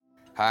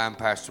Hi, I'm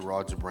Pastor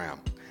Roger Brown.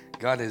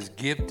 God has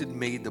gifted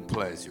me the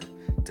pleasure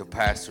to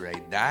pastor a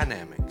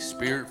dynamic,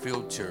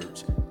 spirit-filled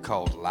church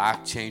called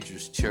Life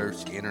Changers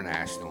Church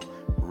International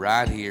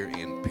right here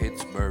in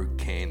Pittsburg,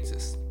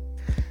 Kansas.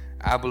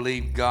 I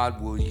believe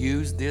God will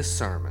use this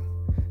sermon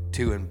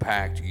to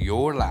impact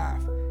your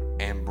life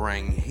and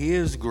bring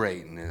His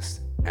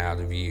greatness out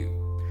of you.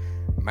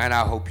 Man,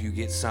 I hope you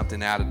get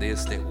something out of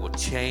this that will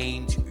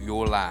change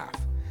your life.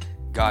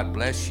 God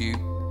bless you.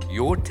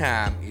 Your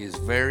time is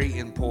very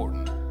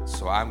important,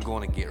 so I'm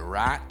going to get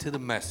right to the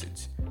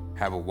message.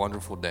 Have a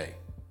wonderful day.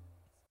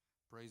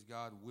 Praise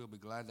God. We'll be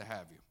glad to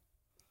have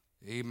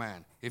you.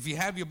 Amen. If you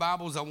have your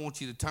Bibles, I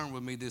want you to turn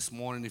with me this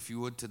morning, if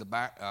you would, to the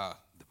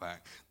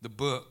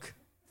book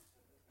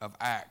of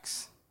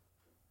Acts.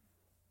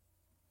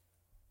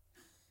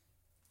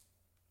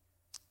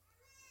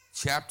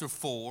 Chapter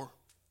 4,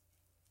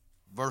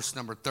 verse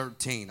number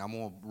 13. I'm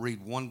going to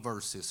read one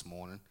verse this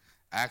morning.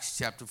 Acts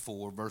chapter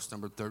 4, verse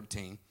number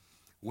 13.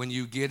 When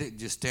you get it,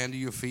 just stand to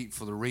your feet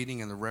for the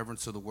reading and the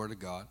reverence of the Word of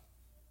God.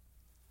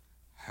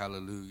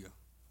 Hallelujah.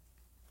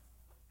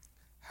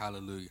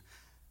 Hallelujah.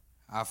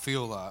 I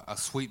feel a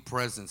sweet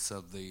presence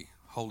of the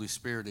Holy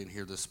Spirit in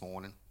here this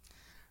morning.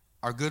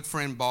 Our good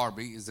friend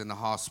Barbie is in the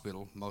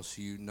hospital. Most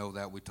of you know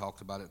that. We talked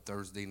about it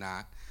Thursday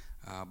night.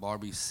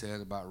 Barbie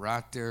said about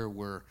right there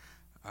where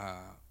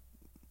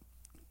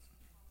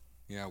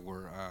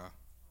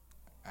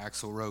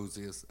Axl Rose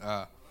is.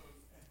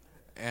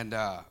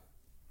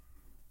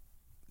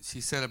 She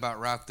said about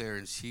right there,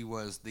 and she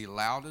was the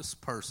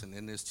loudest person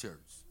in this church.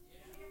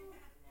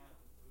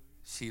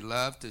 She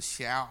loved to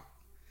shout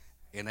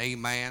and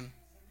amen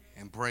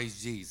and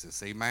praise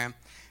Jesus, amen.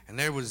 And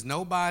there was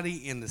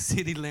nobody in the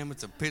city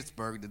limits of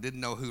Pittsburgh that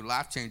didn't know who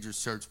Life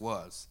Changers Church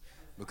was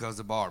because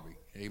of Barbie,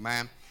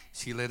 amen.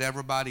 She let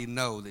everybody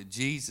know that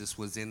Jesus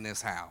was in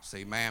this house,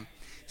 amen.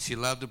 She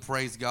loved to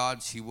praise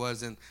God. She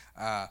wasn't...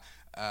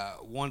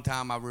 one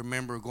time I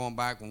remember going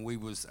back when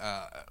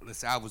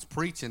I was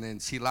preaching,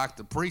 and she liked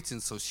the preaching,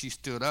 so she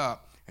stood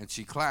up and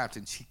she clapped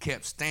and she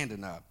kept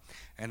standing up.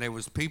 And there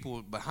was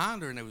people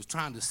behind her and they was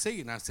trying to see,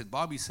 and I said,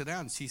 "Bobby, sit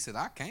down." And she said,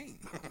 "I can't."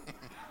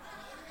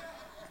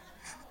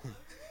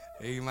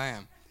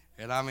 Amen.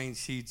 And I mean,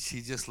 she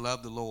just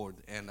loved the Lord.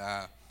 And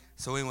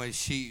so anyway,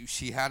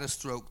 she had a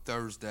stroke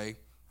Thursday,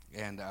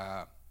 and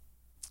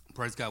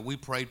praise God, we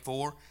prayed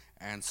for her,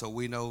 and so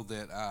we know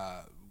that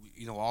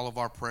all of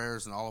our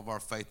prayers and all of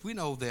our faith, we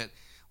know that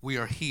we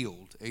are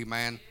healed,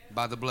 amen,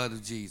 by the blood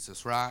of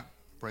Jesus, right?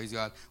 Praise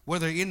God.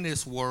 Whether in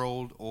this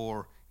world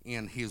or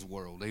in His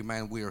world,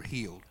 amen, we are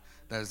healed.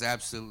 That is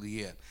absolutely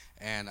it.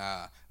 And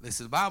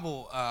listen, the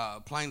Bible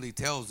plainly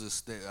tells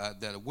us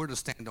that we're to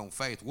stand on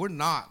faith. We're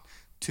not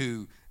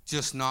to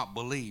just not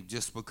believe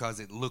just because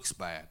it looks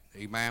bad,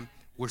 amen.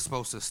 We're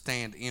supposed to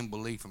stand in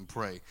belief and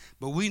pray.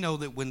 But we know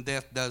that when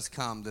death does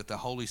come, that the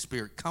Holy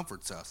Spirit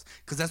comforts us,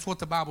 because that's what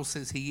the Bible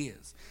says He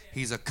is.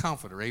 He's a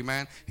comforter,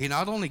 amen. He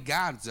not only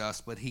guides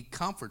us, but He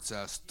comforts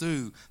us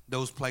through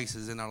those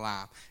places in our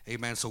life,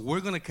 amen. So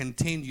we're going to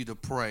continue to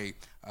pray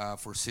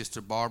for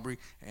Sister Barbie,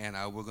 and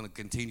we're going to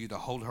continue to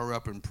hold her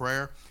up in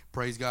prayer,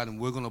 praise God, and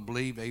we're going to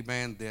believe,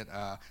 amen,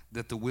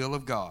 that the will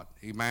of God,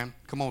 amen.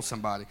 Come on,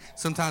 somebody.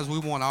 Sometimes we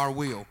want our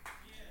will,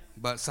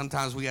 but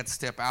sometimes we have to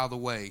step out of the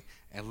way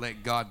and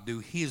let God do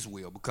His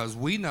will, because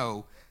we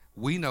know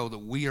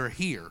that we are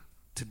here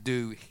to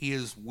do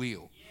His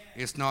will.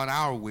 It's not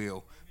our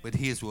will, but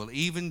His will.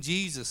 Even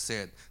Jesus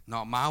said,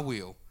 "Not my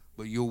will,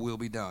 but your will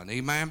be done."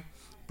 Amen?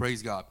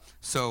 Praise God.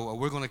 So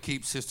we're going to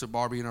keep Sister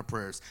Barbie in our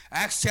prayers.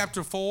 Acts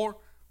chapter 4,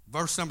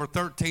 verse number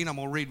 13. I'm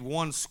going to read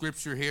one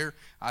scripture here.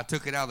 I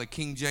took it out of the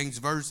King James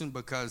Version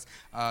because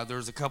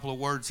there's a couple of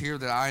words here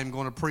that I am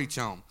going to preach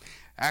on.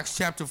 Acts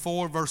chapter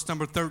 4, verse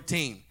number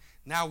 13.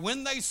 Now,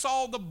 when they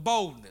saw the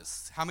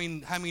boldness, how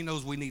many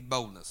knows we need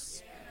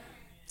boldness? Yeah.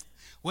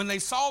 When they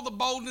saw the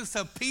boldness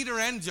of Peter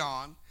and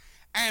John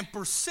and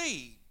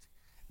perceived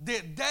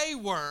that they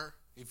were,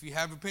 if you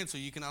have a pencil,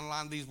 you can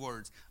underline these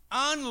words,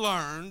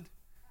 unlearned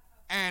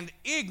and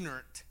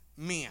ignorant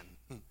men.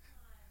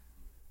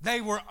 They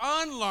were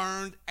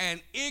unlearned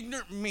and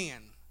ignorant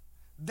men.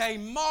 They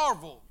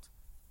marveled,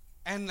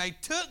 and they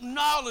took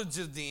knowledge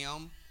of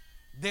them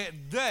that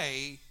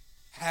they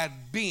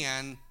had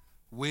been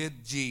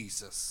with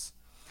Jesus.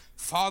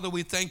 Father,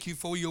 we thank you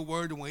for your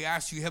word, and we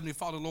ask you, Heavenly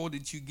Father, Lord,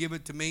 that you give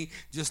it to me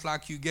just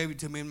like you gave it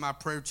to me in my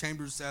prayer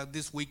chambers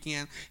this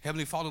weekend.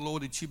 Heavenly Father,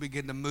 Lord, that you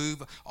begin to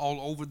move all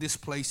over this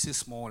place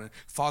this morning.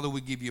 Father,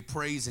 we give you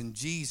praise in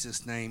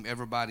Jesus' name.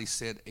 Everybody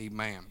said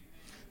amen.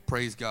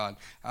 Praise God.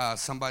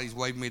 Somebody's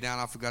waving me down.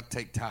 I forgot to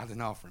take tithe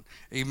and offering.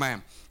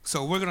 Amen.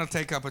 So we're going to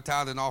take up a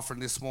tithe and offering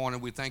this morning.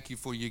 We thank you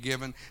for your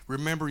giving.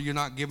 Remember, you're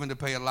not giving to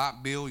pay a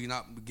light bill. You're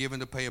not giving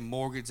to pay a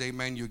mortgage.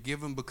 Amen. You're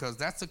giving because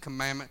that's a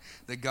commandment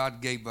that God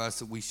gave us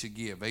that we should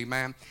give.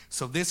 Amen.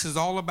 So this is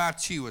all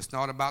about you. It's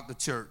not about the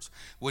church.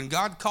 When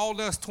God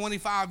called us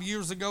 25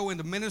 years ago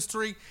into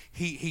ministry,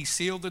 he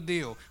sealed the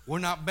deal. We're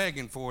not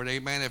begging for it.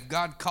 Amen. If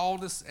God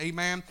called us,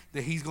 amen,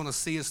 that He's going to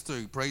see us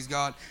through. Praise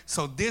God.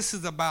 So this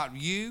is about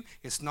you. you.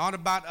 It's not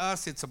about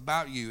us. It's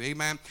about you.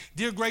 Amen.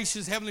 Dear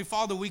gracious Heavenly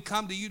Father, we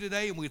come to you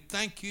today and we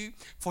thank you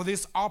for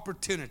this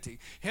opportunity.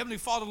 Heavenly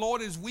Father,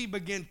 Lord, as we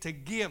begin to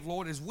give,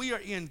 Lord, as we are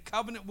in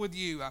covenant with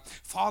you,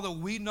 Father,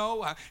 we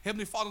know,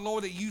 Heavenly Father,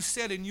 Lord, that you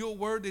said in your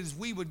word, as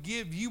we would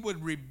give, you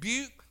would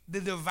rebuke the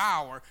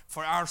devourer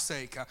for our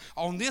sake.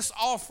 On this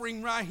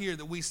offering right here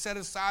that we set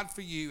aside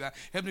for you,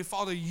 Heavenly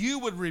Father, you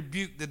would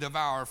rebuke the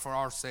devourer for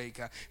our sake.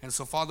 And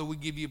so, Father, we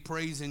give you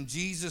praise in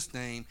Jesus'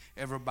 name.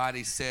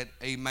 Everybody said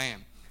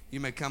amen.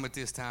 You may come at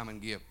this time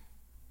and give.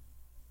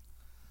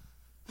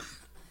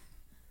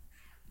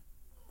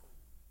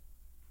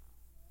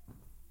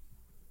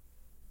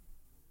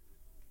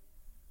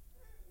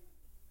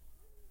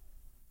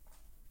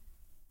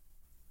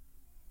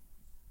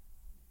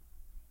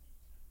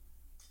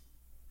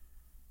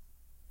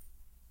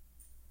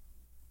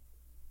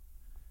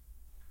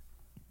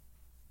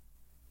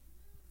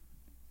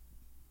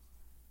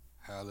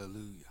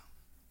 Hallelujah.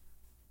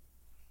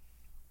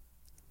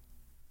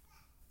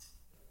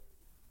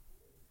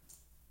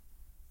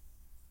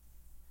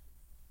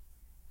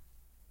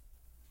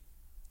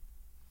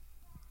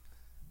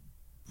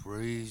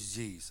 Praise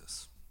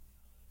Jesus.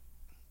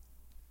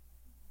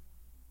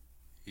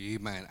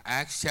 Amen.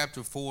 Acts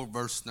chapter 4,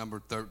 verse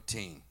number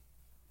 13.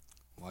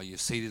 While you're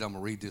seated, I'm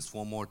going to read this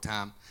one more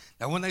time.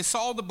 Now, when they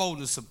saw the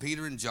boldness of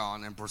Peter and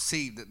John and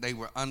perceived that they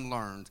were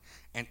unlearned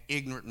and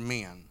ignorant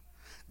men,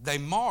 they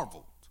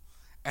marveled,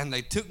 and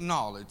they took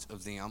knowledge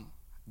of them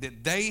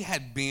that they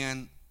had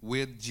been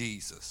with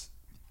Jesus.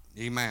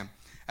 Amen.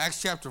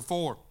 Acts chapter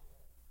 4.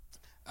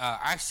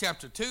 Acts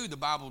chapter 2, the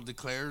Bible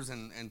declares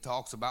and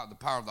talks about the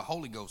power of the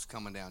Holy Ghost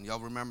coming down. Y'all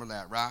remember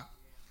that, right?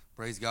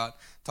 Praise God.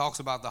 Talks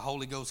about the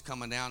Holy Ghost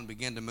coming down and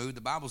begin to move. The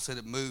Bible said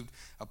it moved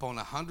upon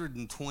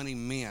 120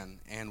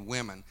 men and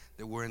women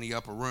that were in the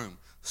upper room.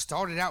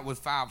 Started out with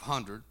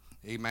 500.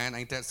 Amen.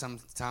 Ain't that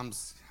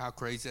sometimes how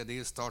crazy that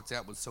is? Starts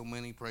out with so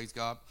many, praise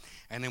God.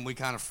 And then we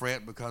kind of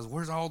fret because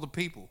where's all the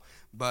people?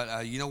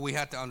 But, we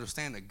have to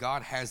understand that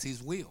God has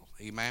his will.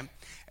 Amen.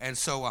 And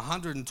so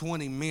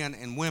 120 men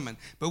and women.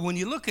 But when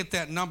you look at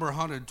that number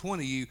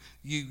 120,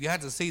 you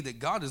have to see that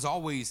God is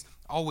always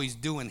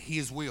doing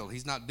his will.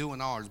 He's not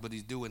doing ours, but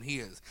he's doing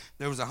his.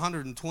 There was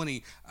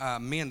 120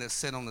 men that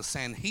sat on the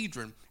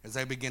Sanhedrin as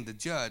they began to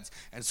judge.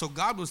 And so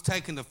God was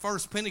taking the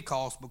first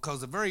Pentecost,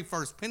 because the very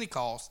first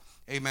Pentecost,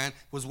 amen,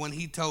 was when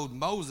he told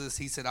Moses,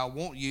 he said, I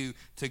want you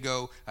to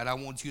go and I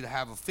want you to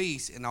have a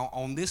feast. And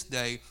on this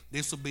day,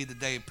 this will be the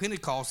day of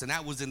Pentecost, and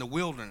that was in the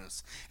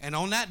wilderness. And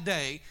on that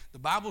day, the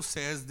Bible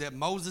says that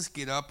Moses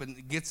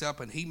gets up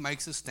and he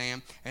makes a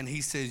stand, and he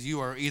says, you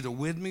are either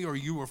with me or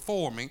you are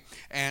for me.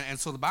 And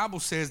so the Bible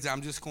says that,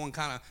 I'm just going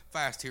kind of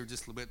fast here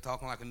just a little bit,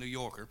 talking like a New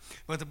Yorker.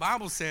 But the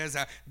Bible says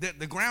that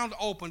the ground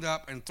opened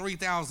up and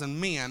 3,000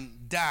 men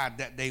died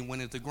that day when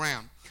it the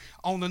ground.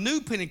 On the new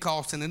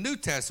Pentecost in the New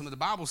Testament, the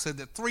Bible said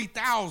that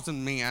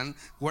 3,000 men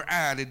were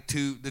added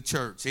to the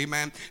church.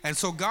 Amen. And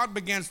so God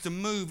begins to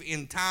move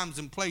in times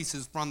and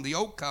places from the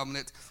old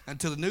covenant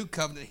until the new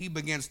covenant. He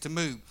begins to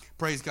move.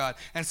 Praise God.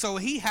 And so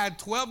he had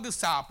 12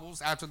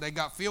 disciples. After they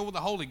got filled with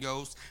the Holy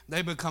Ghost,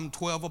 they become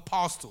 12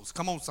 apostles.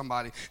 Come on,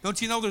 somebody.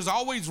 Don't you know there's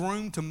always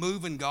room to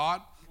move in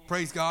God?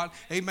 Praise God.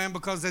 Amen.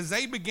 Because as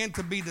they begin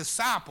to be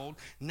discipled,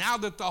 now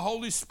that the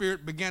Holy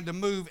Spirit began to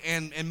move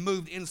and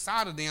moved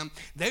inside of them,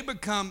 they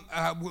become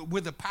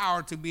with the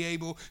power to be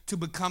able to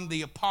become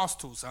the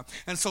apostles.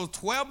 And so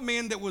 12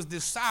 men that was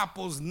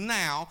disciples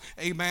now,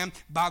 amen,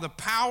 by the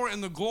power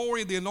and the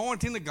glory of the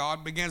anointing of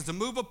God begins to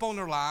move upon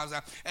their lives,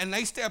 and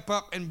they step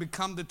up and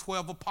become the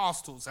 12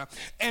 apostles.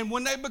 And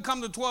when they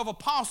become the 12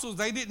 apostles,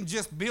 they didn't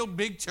just build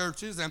big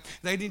churches, and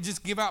they didn't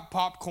just give out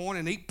popcorn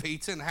and eat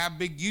pizza and have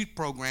big youth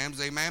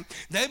programs, amen.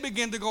 They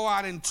began to go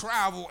out and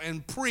travel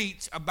and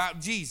preach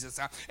about Jesus.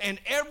 And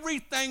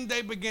everything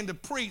they began to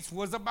preach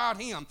was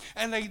about him.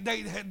 And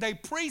they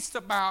preached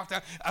about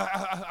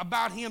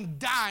him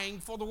dying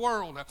for the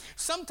world.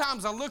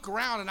 Sometimes I look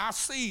around and I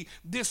see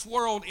this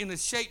world in the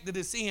shape that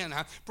it's in.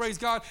 Praise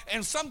God.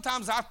 And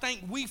sometimes I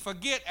think we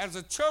forget as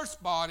a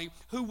church body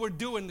who we're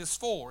doing this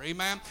for.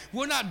 Amen.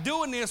 We're not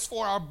doing this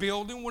for our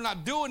building. We're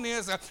not doing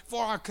this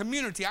for our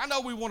community. I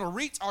know we want to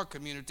reach our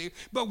community,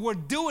 but we're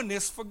doing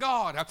this for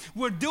God.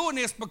 We're doing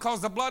this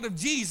because the blood of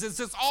Jesus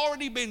has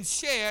already been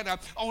shed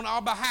on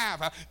our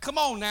behalf. Come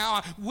on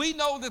now. We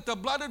know that the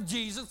blood of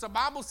Jesus, the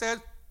Bible says,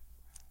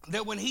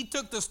 that when he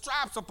took the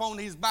stripes upon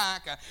his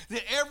back,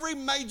 that every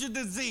major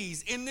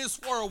disease in this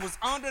world was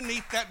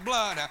underneath that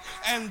blood.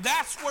 And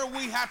that's where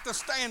we have to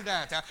stand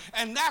at.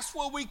 And that's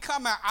where we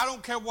come at. I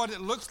don't care what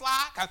it looks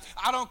like.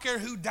 I don't care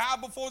who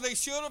died before they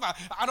should have.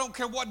 I don't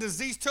care what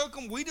disease took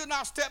them. We do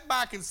not step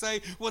back and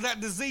say, well, that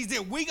disease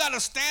did. We got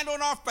to stand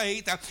on our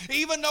faith,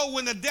 even though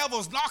when the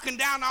devil's knocking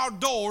down our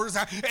doors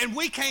and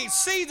we can't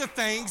see the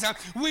things,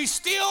 we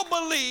still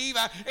believe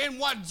in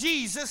what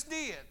Jesus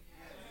did.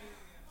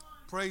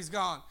 Praise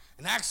God.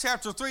 In Acts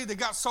chapter 3, they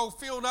got so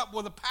filled up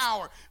with the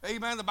power.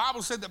 Amen. The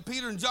Bible said that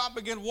Peter and John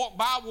began to walk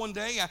by one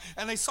day,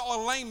 and they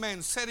saw a lame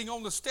man sitting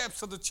on the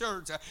steps of the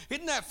church.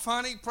 Isn't that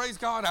funny? Praise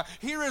God.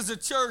 Here is a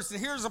church,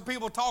 and here's the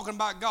people talking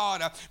about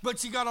God,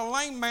 but you got a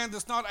lame man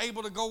that's not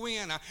able to go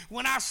in.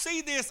 When I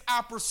see this,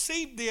 I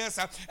perceive this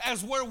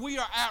as where we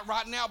are at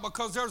right now,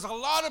 because there's a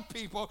lot of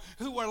people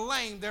who are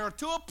lame. They're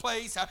to a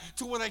place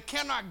to where they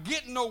cannot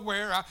get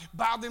nowhere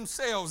by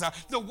themselves.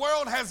 The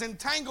world has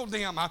entangled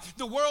them.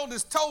 The world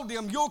has told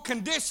them your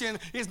condition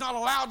is not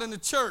allowed in the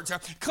church.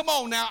 Come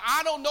on now,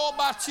 I don't know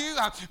about you,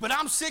 but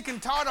I'm sick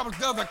and tired of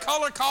the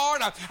color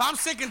card. I'm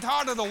sick and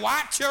tired of the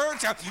white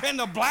church and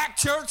the black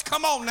church.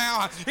 Come on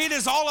now, it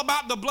is all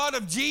about the blood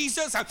of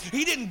Jesus.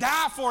 He didn't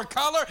die for a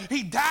color,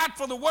 he died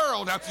for the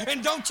world.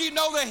 And don't you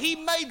know that he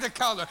made the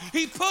color?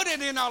 He put it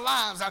in our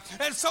lives.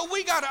 And so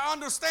we got to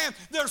understand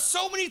there's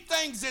so many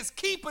things that's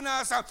keeping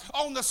us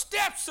on the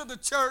steps of the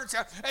church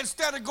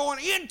instead of going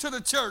into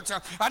the church.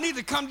 I need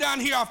to come down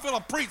here. I feel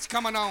a preach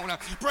coming on.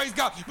 Praise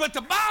God. But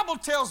the Bible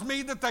tells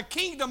me that the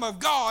kingdom of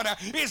God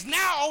is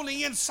now on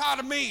the inside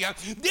of me.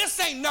 This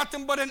ain't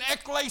nothing but an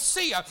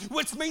ecclesia,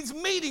 which means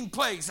meeting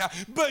place.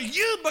 But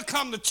you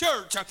become the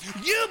church.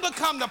 You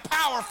become the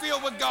power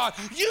filled with God.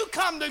 You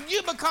become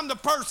the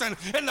person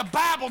in the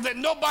Bible that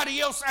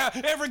nobody else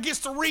ever gets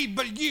to read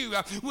but you.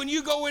 When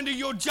you go into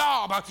your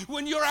job,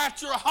 when you're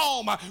at your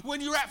home,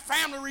 when you're at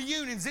family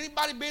reunions.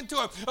 Anybody been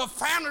to a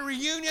family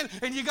reunion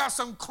and you got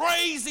some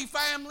crazy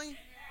family?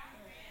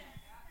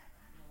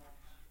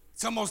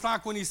 It's almost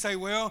like when you say,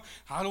 well,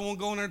 I don't want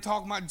to go in there and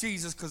talk about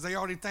Jesus because they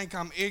already think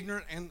I'm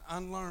ignorant and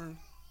unlearned.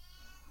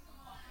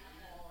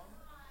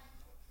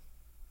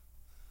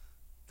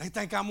 They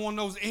think I'm one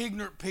of those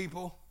ignorant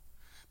people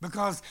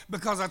because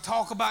I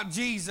talk about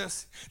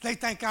Jesus. They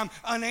think I'm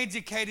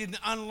uneducated and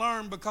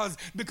unlearned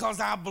because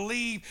I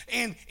believe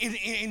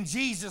in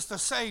Jesus the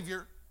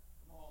Savior.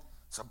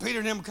 So Peter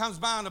and him comes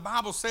by, and the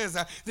Bible says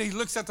that he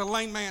looks at the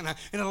lame man,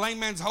 and the lame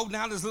man's holding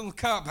out his little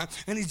cup,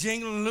 and he's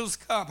jingling his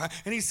cup,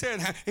 and he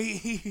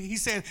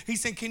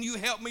said, can you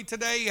help me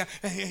today?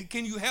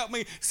 Can you help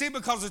me? See,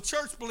 because the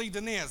church believed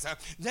in this.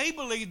 They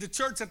believed, the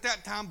church at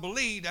that time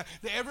believed that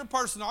every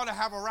person ought to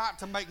have a right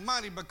to make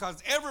money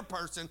because every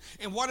person,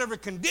 in whatever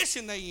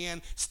condition they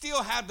in,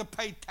 still had to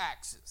pay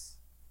taxes.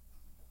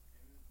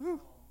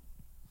 Whew.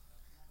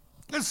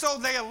 And so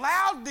they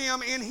allowed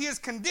them in his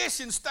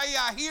condition stay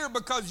out here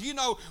because, you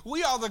know,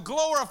 we are the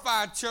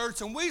glorified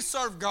church and we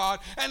serve God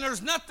and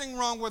there's nothing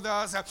wrong with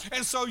us.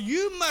 And so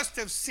you must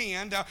have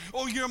sinned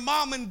or your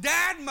mom and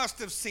dad must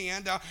have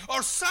sinned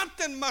or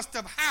something must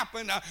have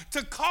happened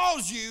to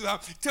cause you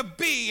to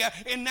be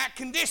in that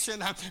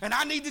condition. And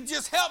I need to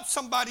just help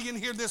somebody in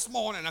here this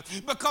morning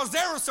because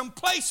there are some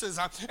places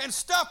and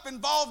stuff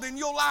involved in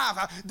your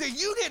life that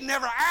you didn't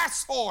ever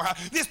ask for,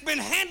 that's been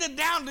handed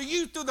down to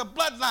you through the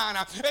bloodline,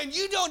 and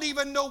you don't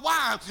even know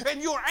why,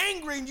 and you're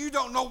angry and you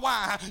don't know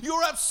why,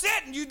 you're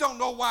upset and you don't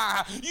know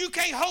why, you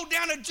can't hold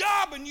down a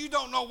job and you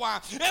don't know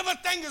why,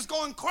 everything is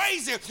going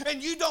crazy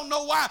and you don't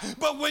know why.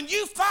 But when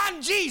you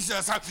find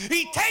Jesus,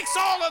 he takes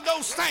all of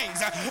those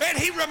things and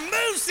he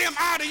removes them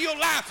out of your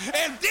life,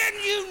 and then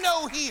you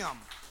know him.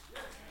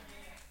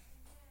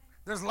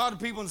 There's a lot of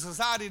people in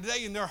society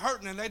today and they're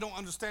hurting and they don't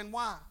understand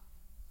why.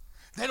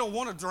 They don't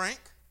want to drink.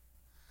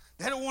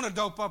 They don't want to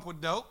dope up with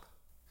dope.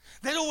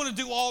 They don't want to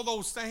do all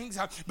those things,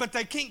 but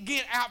they can't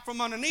get out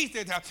from underneath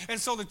it. And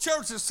so the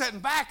church is sitting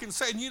back and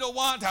saying, you know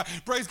what,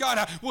 praise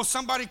God, well,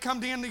 somebody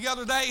come in the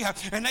other day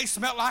and they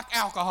smell like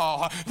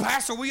alcohol.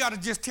 Pastor, we ought to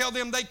just tell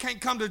them they can't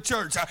come to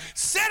church.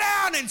 Sit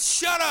down and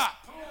shut up.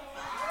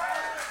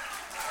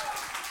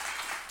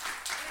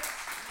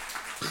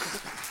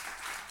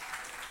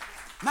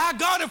 My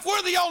God, if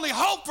we're the only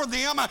hope for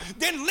them,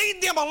 then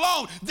leave them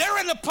alone. They're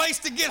in the place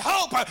to get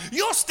hope.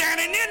 You're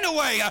standing in the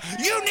way.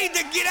 You need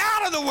to get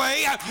out of the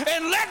way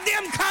and let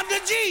them come to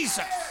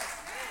Jesus.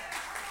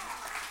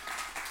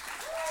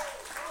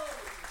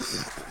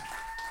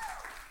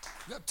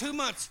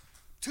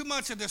 Too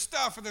much of their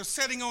stuff, and they're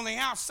sitting on the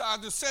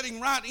outside. They're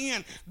sitting right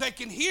in. They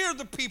can hear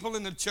the people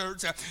in the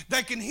church.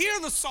 They can hear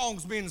the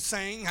songs being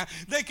sang.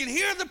 They can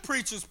hear the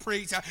preachers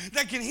preach.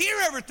 They can hear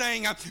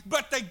everything,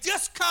 but they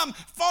just come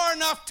far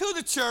enough to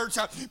the church,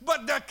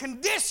 but the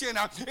condition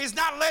is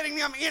not letting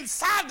them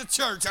inside the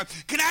church.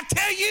 Can I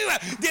tell you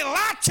that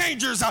Life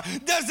Changers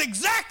does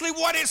exactly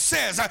what it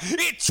says.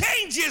 It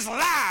changes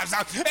lives,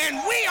 and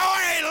we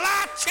are a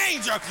life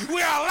changer.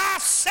 We're a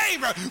life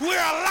saver. We're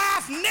a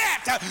life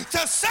net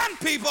to some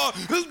people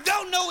who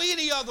don't know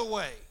any other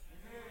way.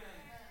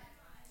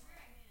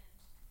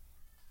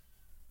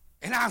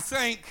 And I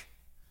think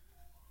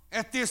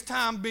at this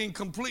time, being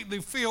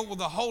completely filled with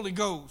the Holy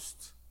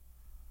Ghost,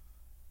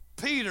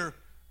 Peter,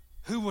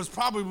 who was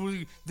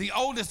probably the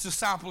oldest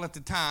disciple at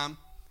the time,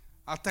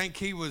 I think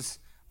he was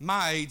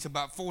my age,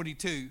 about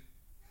 42.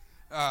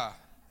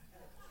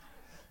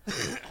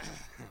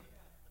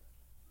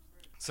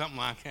 Something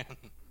like that.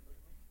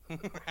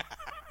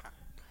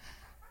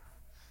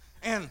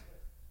 And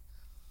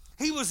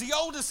he was the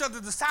oldest of the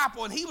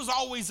disciple, and he was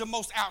always the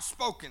most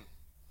outspoken.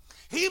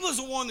 He was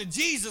the one that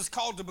Jesus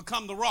called to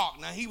become the rock.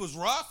 Now, he was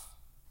rough.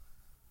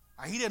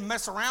 He didn't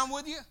mess around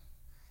with you.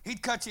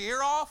 He'd cut your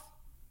ear off,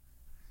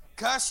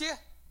 cuss you.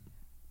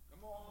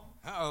 Come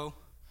on. Uh-oh.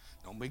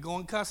 Don't be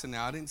going cussing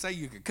now. I didn't say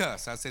you could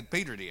cuss. I said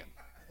Peter did.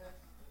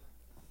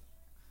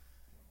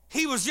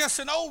 He was just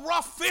an old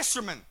rough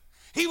fisherman.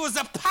 He was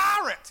a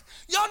pirate.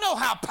 Y'all know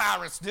how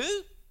pirates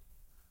do.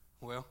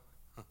 Well,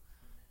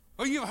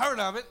 you've heard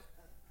of it.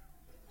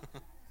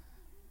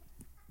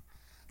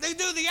 They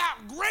do the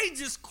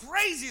outrageous,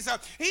 crazy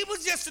stuff. He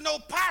was just an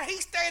old pirate. He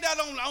stayed out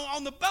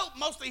on the boat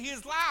most of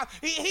his life.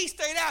 He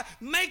stayed out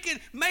making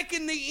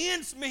the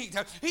ends meet.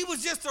 He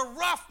was just a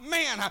rough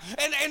man.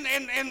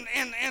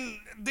 And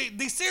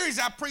the series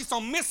I preached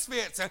on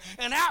misfits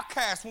and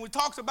outcasts, when we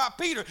talked about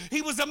Peter,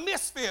 he was a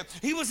misfit.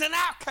 He was an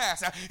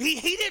outcast. He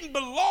didn't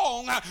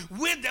belong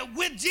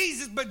with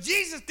Jesus, but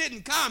Jesus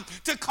didn't come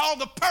to call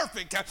the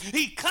perfect.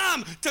 He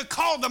come to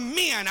call the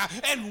men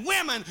and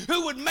women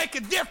who would make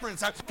a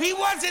difference. He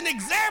wasn't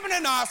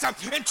examining us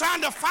and trying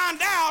to find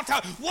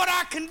out what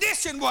our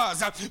condition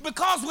was,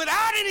 because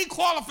without any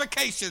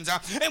qualifications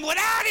and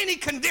without any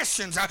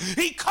conditions,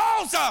 he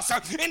calls us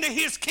into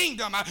his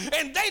kingdom,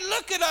 and they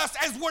look at us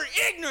as we're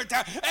ignorant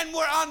and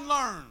we're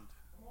unlearned.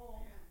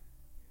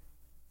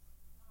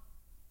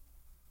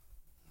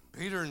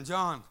 Peter and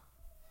John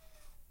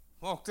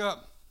walked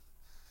up.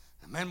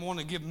 The man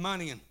wanted to give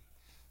money, and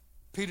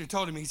Peter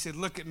told him, he said,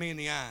 look at me in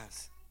the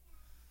eyes.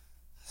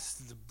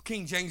 The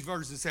King James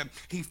Version said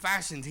he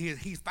fastened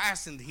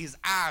his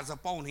eyes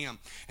upon him,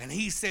 and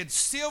he said,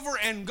 silver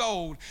and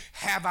gold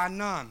have I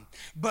none,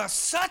 but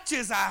such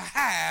as I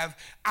have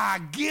I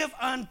give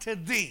unto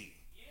thee.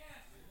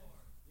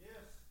 Yes.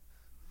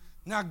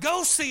 Now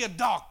go see a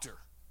doctor.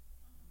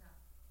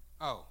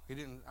 Oh, he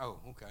didn't. Oh,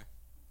 okay.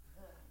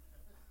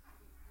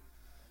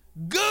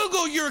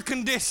 Google your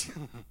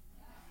condition.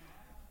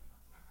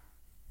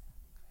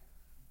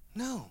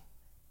 No.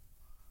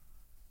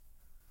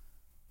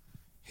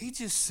 He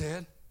just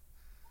said,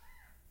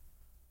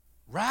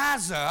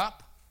 rise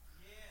up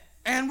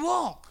and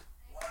walk.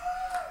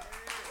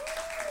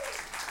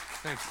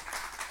 Thank you.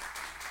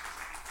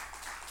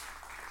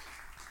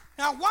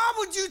 Now, why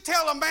would you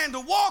tell a man to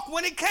walk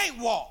when he can't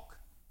walk?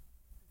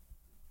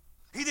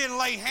 He didn't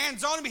lay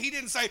hands on him. He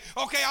didn't say,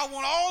 okay, I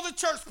want all the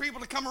church people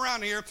to come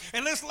around here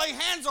and let's lay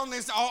hands on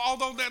this,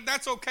 although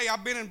that's okay.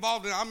 I've been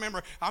involved in it.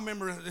 I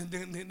remember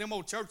them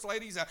old church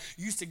ladies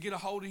used to get a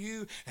hold of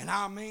you, and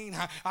I mean,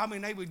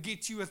 they would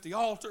get you at the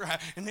altar,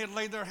 and they'd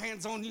lay their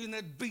hands on you, and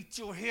they'd beat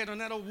your head on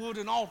that old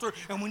wooden altar,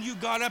 and when you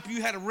got up,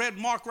 you had a red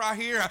mark right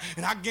here,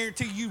 and I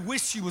guarantee you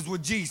wish you was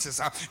with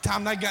Jesus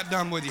time they got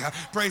done with you.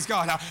 Praise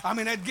God.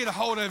 They'd get a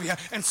hold of you,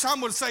 and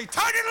some would say,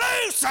 turn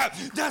it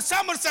loose.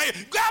 Some would say,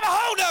 grab a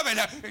hold of it.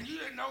 And you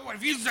didn't know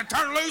if you was to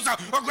turn loose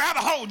or grab a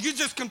hold. You're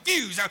just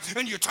confused.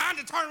 And you're trying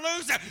to turn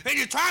loose and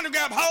you're trying to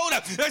grab hold.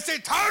 They say,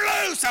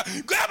 turn loose,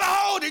 grab a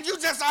hold, and you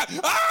just like,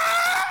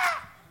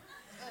 ah!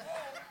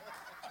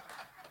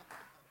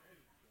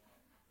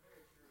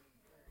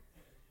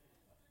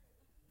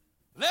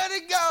 Let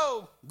it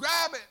go.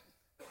 Grab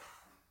it.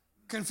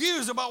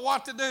 Confused about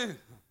what to do.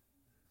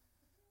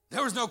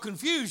 There was no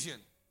confusion.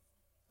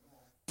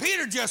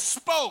 Peter just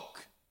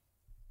spoke.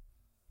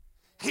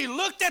 He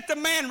looked at the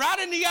man right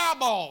in the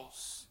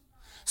eyeballs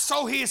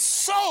so his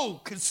soul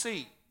could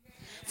see.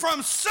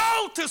 From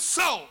soul to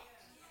soul.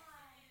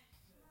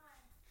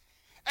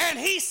 And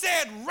he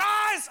said,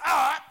 rise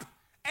up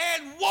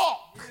and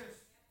walk.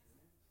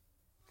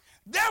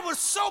 There was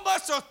so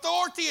much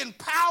authority and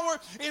power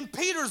in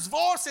Peter's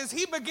voice as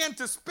he began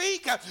to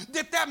speak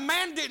that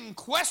man didn't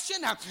question.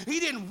 He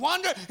didn't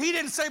wonder. He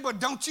didn't say, but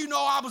don't you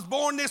know I was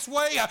born this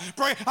way?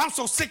 I'm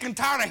so sick and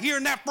tired of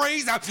hearing that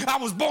phrase. I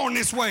was born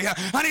this way.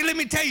 Honey, let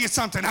me tell you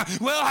something.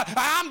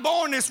 I'm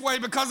born this way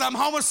because I'm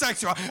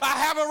homosexual. I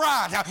have a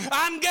right.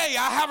 I'm gay.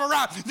 I have a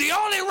right. The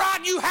only right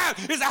you have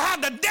is to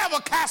have the devil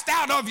cast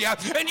out of you.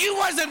 And you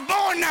wasn't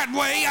born that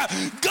way.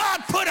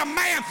 God put a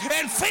man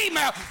and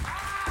female.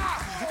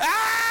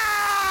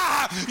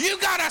 You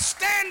got to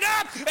stand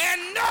up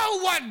and know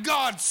what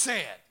God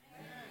said.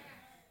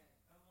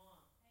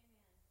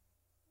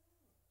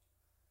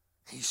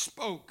 He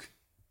spoke.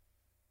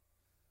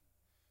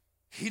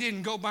 He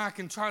didn't go back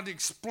and try to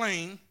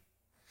explain.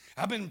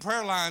 I've been in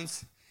prayer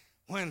lines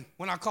when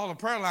I call a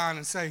prayer line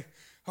and say,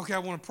 okay, I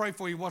want to pray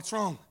for you. What's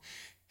wrong?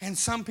 And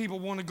some people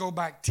want to go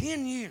back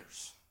 10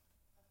 years.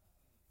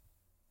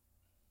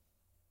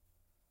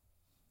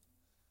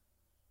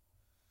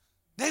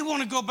 They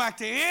want to go back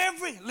to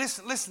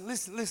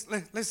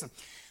listen.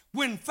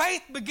 When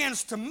faith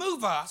begins to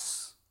move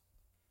us,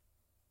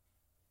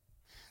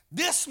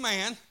 this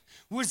man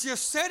was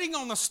just sitting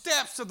on the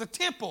steps of the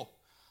temple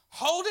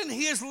holding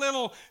his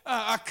little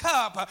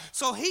cup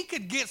so he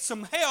could get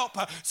some help,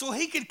 so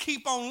he could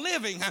keep on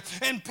living.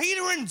 And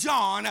Peter and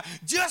John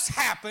just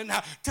happened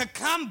to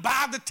come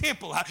by the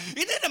temple.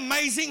 Isn't it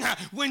amazing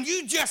when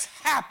you just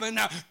happen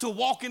to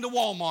walk into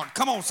Walmart?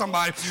 Come on,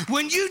 somebody.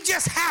 When you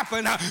just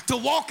happen to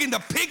walk into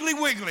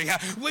Piggly Wiggly,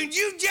 when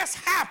you just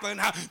happen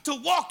to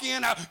walk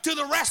in to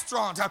the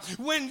restaurant,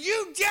 when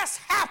you just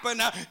happen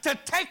to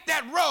take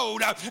that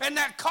road and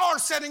that car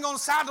sitting on the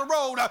side of the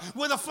road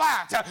with a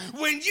flat,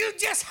 when you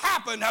just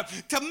happen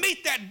to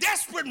meet that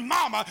desperate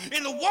mama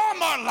in the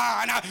Walmart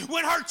line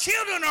when her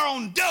children are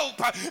on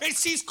dope and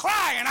she's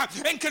crying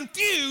and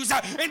confused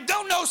and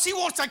don't know if she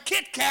wants a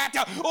Kit Kat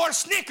or a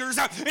Snickers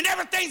and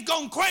everything's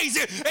going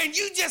crazy, and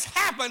you just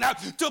happen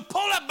to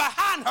pull up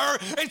behind her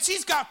and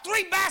she's got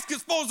 3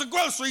 baskets full of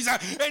groceries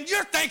and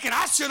you're thinking,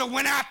 I should have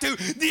went out to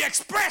the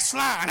express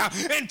line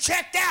and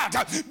checked out,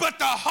 but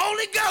the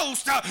Holy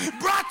Ghost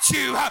brought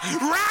you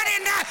right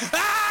in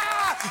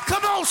that.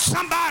 Come on,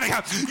 somebody.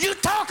 You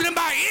talking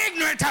about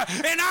ignorant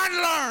and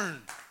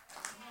unlearned.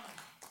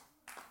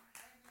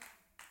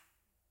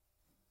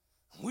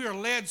 We are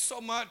led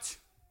so much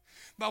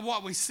by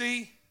what we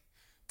see.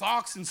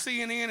 Fox and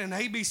CNN and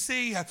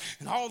ABC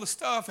and all the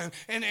stuff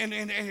and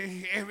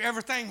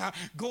everything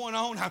going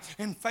on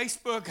and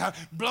Facebook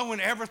blowing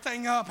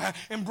everything up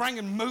and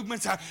bringing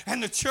movements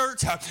and the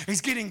church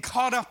is getting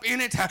caught up in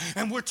it,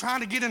 and we're trying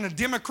to get in a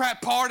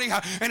Democrat party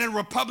and a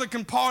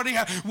Republican party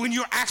when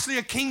you're actually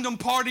a kingdom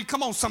party.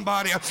 Come on,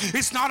 somebody.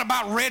 It's not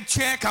about red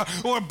check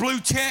or blue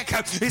check.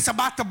 It's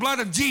about the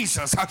blood of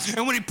Jesus,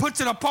 and when he puts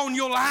it upon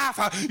your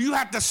life, you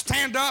have to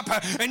stand up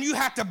and you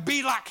have to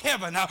be like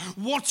heaven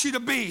wants you to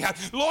be.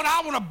 Lord,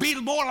 I want to be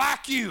more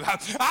like you.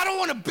 I don't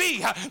want to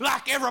be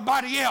like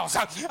everybody else.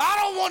 I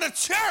don't want a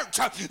church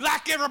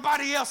like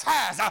everybody else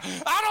has.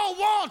 I don't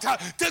want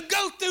to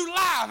go through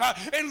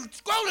life and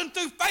scrolling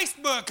through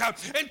Facebook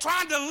and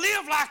trying to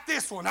live like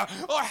this one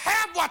or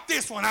have what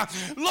this one. Lord,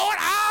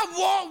 I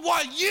want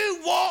what you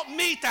want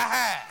me to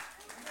have.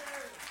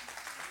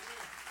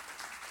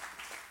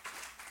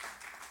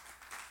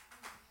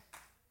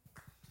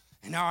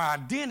 And our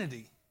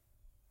identity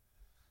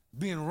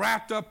being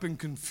wrapped up and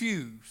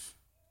confused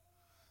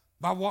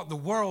by what the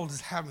world is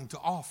having to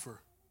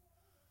offer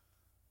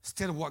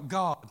instead of what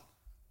God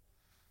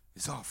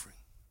is offering.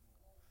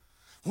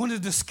 One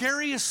of the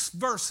scariest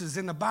verses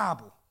in the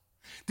Bible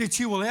that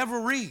you will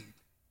ever read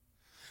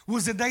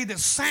was the day that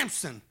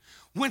Samson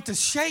went to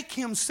shake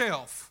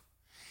himself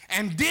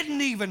and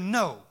didn't even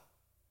know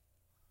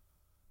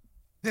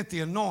that the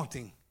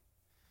anointing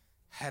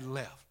had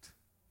left.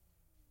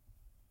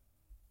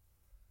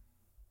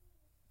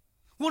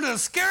 One of the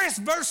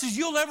scariest verses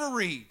you'll ever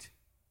read.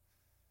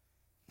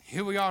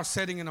 Here we are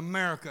sitting in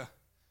America,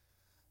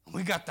 and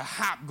we got the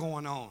hype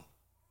going on.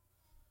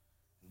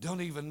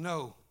 Don't even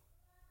know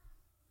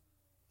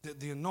that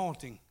the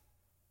anointing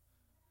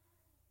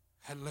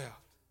had left.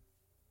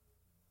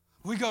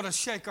 We got to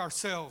shake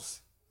ourselves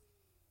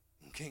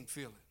and can't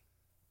feel it.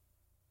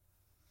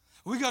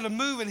 We got to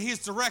move in his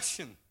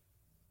direction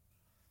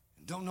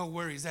and don't know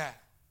where he's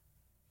at.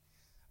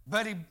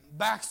 Betty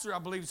Baxter, I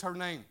believe is her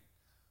name,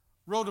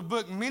 wrote a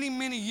book many,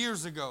 many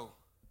years ago.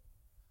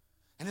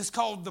 And it's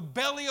called The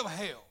Belly of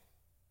Hell.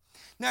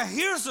 Now,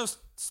 here's a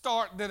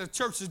start that the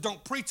churches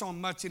don't preach on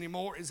much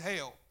anymore is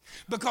hell.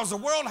 Because the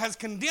world has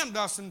condemned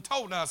us and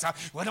told us,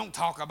 well, don't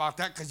talk about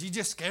that because you're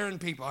just scaring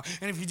people.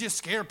 And if you just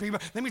scare people,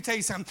 let me tell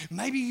you something.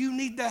 Maybe you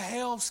need the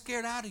hell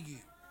scared out of you.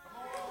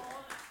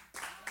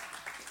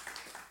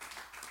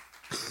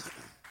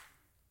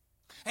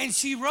 And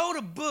she wrote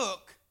a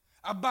book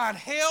about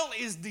hell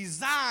is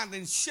designed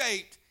and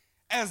shaped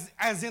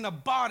as in a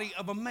body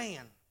of a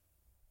man.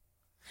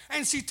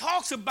 And she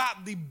talks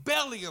about the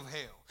belly of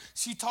hell.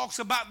 She talks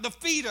about the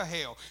feet of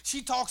hell.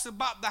 She talks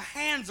about the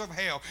hands of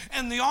hell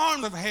and the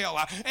arms of hell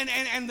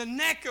and the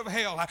neck of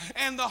hell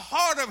and the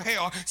heart of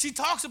hell. She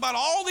talks about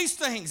all these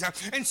things.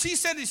 And she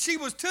said that she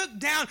was took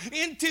down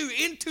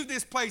into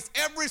this place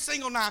every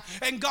single night,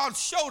 and God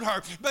showed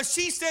her. But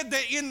she said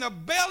that in the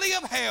belly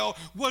of hell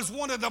was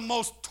one of the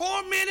most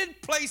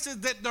tormented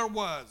places that there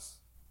was.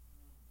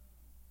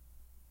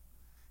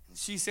 And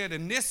she said,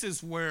 and this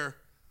is where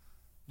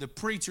the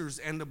preachers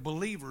and the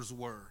believers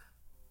were.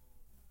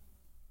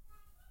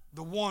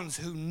 The ones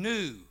who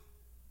knew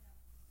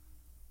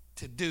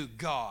to do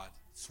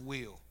God's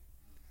will,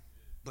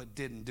 but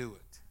didn't do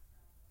it.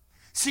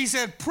 She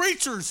said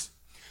preachers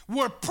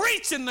were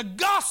preaching the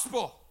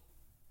gospel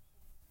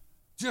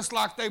just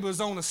like they was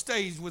on a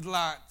stage with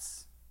lights.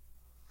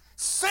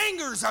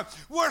 Singers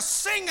were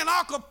singing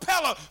a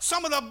cappella,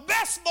 some of the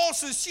best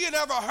voices she had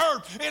ever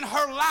heard in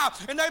her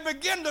life. And they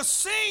began to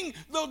sing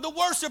the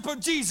worship of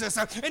Jesus.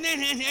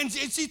 And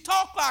she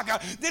talked like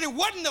that it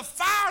wasn't the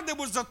fire that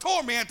was the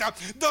torment.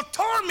 The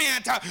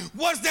torment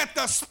was that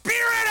the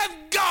Spirit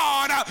of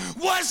God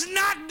was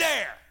not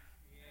there.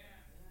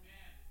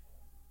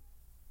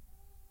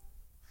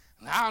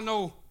 Now I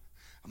know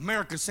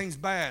America sings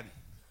bad,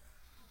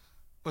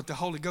 but the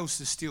Holy Ghost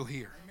is still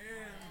here.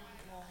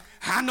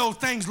 I know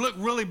things look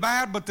really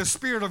bad, but the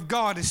Spirit of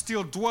God is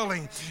still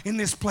dwelling in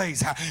this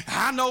place.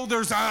 I know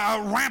there's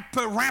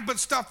rampant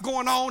stuff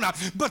going on,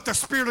 but the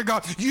Spirit of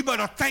God, you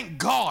better thank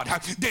God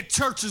that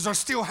churches are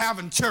still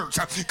having church.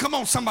 Come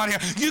on, somebody.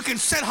 You can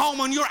sit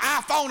home on your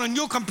iPhone and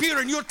your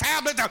computer and your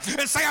tablet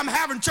and say, I'm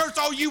having church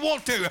all you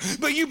want to,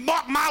 but you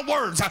mark my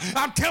words.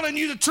 I'm telling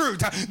you the truth.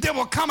 There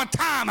will come a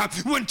time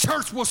when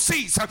church will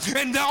cease,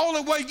 and the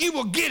only way you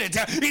will get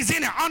it is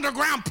in an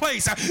underground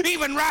place,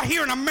 even right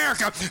here in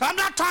America. I'm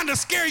not trying to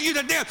scare you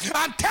to death.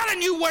 I'm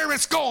telling you where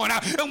it's going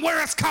and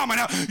where it's coming.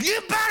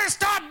 You better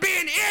stop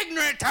being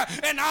ignorant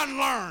and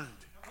unlearned.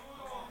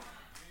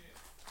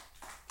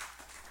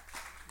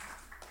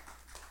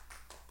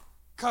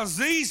 Because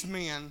these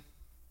men,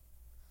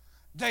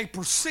 they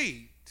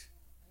perceived,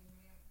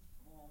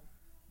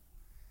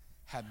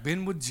 had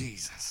been with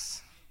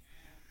Jesus.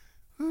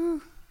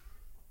 Whew.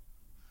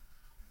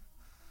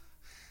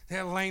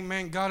 That lame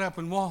man got up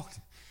and walked.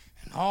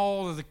 And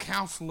all of the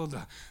council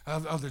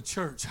of the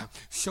church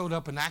showed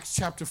up in Acts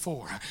chapter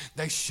 4.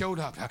 They showed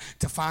up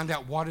to find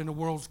out what in the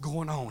world's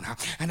going on.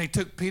 And they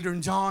took Peter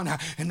and John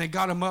and they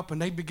got them up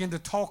and they began to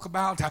talk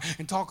about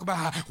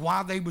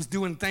why they was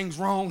doing things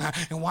wrong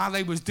and why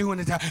they was doing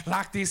it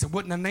like this. It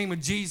wasn't in the name of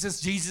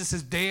Jesus. Jesus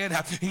is dead.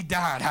 He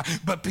died.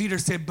 But Peter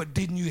said, but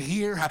didn't you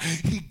hear?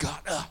 He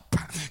got up.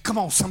 Come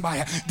on,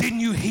 somebody. Didn't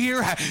you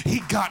hear?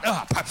 He got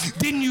up.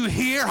 Didn't you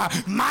hear?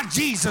 My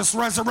Jesus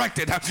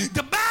resurrected.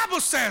 The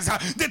Bible says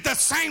that the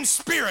same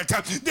Spirit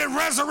that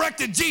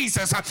resurrected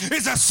Jesus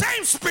is the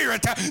same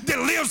Spirit that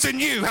lives in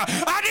you.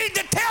 I need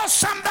to tell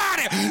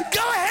somebody,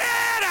 go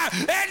ahead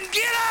and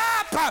get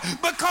up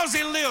because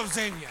He lives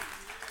in you.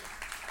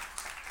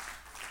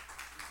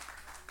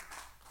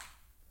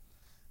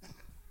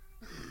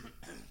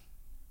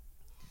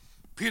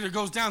 Peter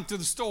goes down through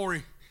the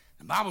story.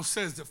 The Bible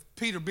says that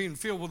Peter, being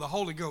filled with the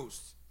Holy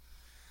Ghost,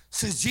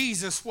 says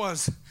Jesus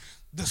was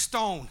the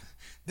stone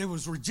that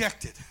was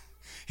rejected.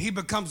 He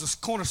becomes a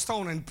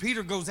cornerstone, and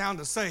Peter goes down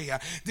to say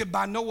that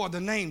by no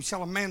other name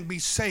shall a man be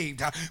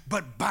saved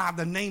but by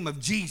the name of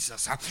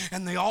Jesus.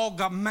 And they all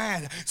got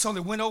mad, so they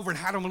went over and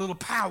had them a little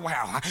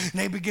powwow, and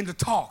they began to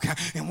talk.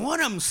 And one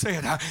of them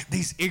said,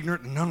 these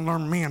ignorant and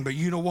unlearned men, but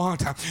you know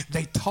what?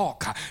 They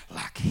talk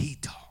like he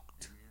talked.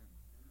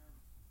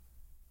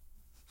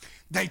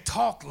 They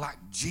talk like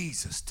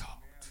Jesus talked.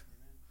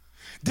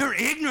 They're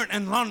ignorant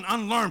and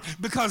unlearned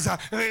because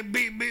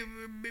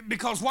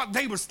what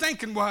they was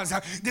thinking was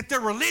that their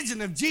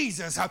religion of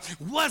Jesus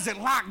wasn't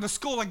like the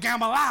school of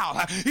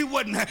Gamaliel.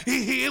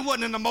 It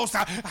wasn't in the most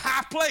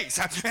high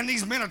place. And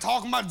these men are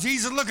talking about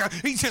Jesus. Look,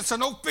 he's just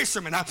an old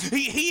fisherman.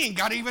 He ain't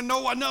got even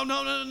no way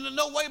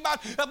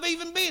of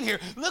even being here.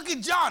 Look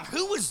at John.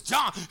 Who is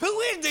John? Who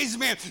is these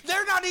men?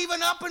 They're not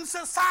even up in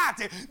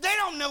society. They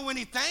don't know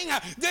anything.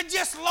 They're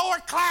just lower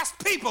class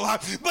people.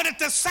 But at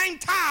the same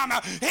time,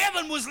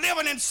 heaven was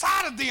living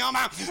inside of them,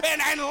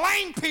 and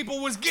lame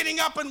people was getting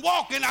up and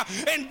walking,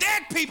 and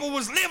dead people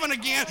was living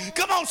again.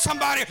 Come on,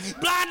 somebody.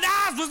 Blind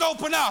eyes was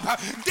opened up,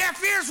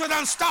 deaf ears was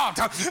unstopped,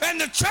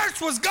 and the church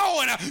was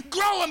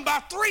growing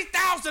by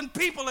 3,000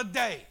 people a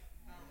day.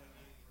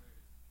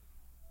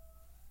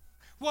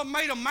 What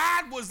made them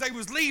mad was they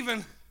was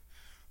leaving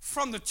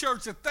from the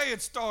church that they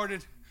had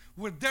started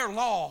with their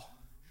law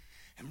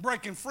and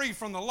breaking free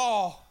from the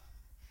law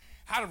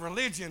out of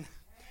religion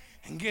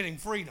and getting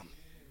freedom.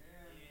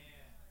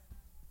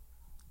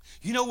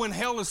 You know when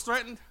hell is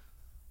threatened?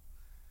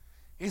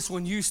 It's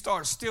when you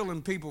start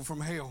stealing people from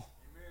hell.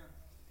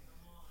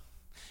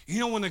 You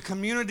know when the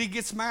community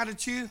gets mad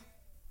at you?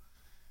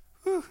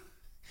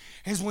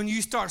 It's when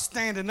you start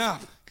standing up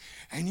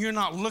and you're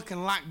not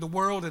looking like the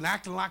world and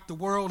acting like the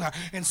world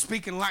and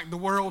speaking like the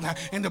world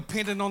and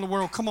depending on the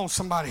world. Come on,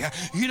 somebody.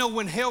 You know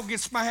when hell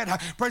gets mad,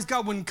 praise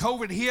God, when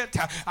COVID hit,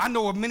 I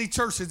know of many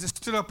churches that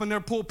stood up in their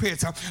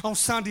pulpits on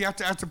Sunday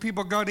after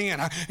people got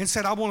in and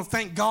said, I want to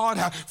thank God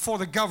for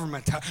the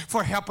government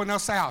for helping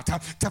us out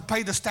to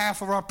pay the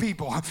staff of our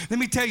people. Let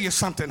me tell you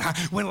something.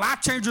 When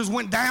Life Changers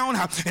went down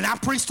and I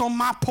preached on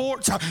my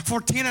porch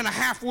for 10 and a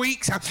half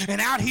weeks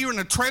and out here in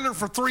the trailer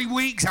for 3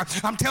 weeks,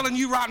 I'm telling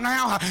you right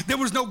now, there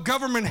was no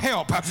government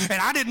help, and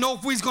I didn't know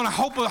if we was going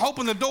to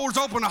open the doors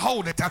open to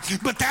hold it,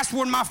 but that's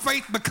when my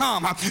faith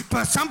become.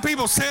 But some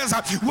people says,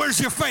 where's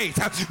your faith?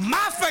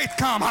 My faith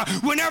come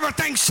when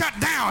everything shut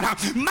down.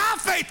 My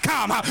faith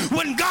come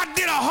when God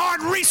did a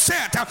hard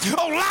reset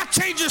on Life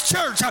Changers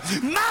Church.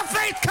 My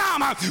faith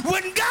come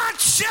when God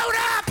showed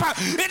up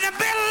in the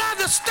middle of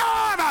the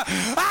storm.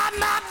 I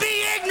might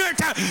be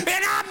ignorant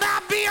and I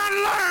might be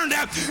unlearned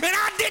and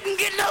I didn't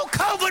get no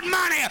COVID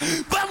money,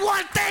 but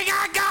one thing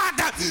I got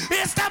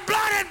is the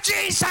blood of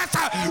Jesus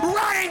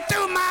running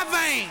through my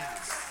veins.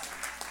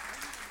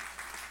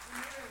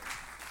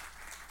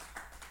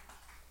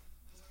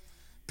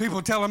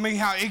 People telling me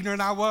how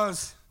ignorant I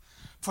was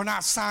for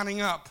not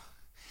signing up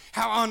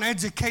how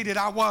uneducated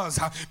I was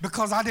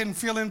because I didn't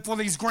fill in for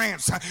these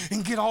grants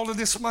and get all of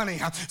this money.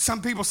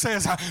 Some people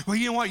says, well,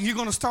 you know what, you're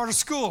going to start a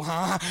school,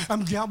 huh?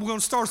 Yeah, we're going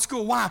to start a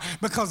school. Why?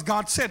 Because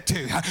God said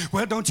to.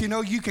 Well, don't you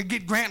know you could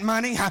get grant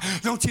money?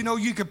 Don't you know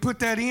you could put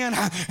that in?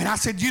 And I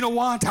said, you know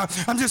what?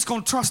 I'm just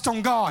going to trust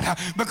on God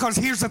because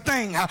here's the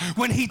thing.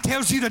 When he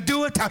tells you to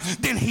do it,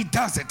 then he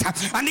does it.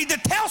 I need to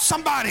tell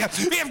somebody,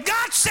 if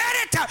God said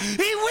it,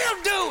 he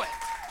will do it.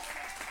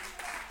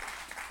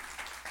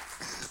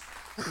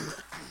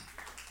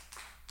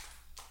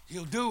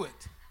 He'll do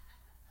it.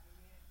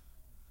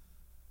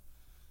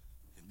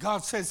 If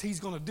God says he's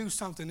going to do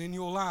something in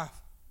your life,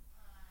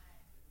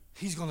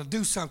 he's going to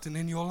do something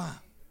in your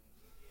life.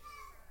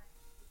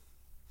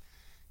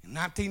 In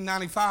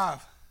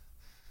 1995,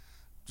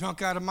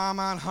 drunk out of my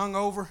mind,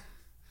 hungover,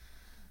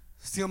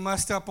 still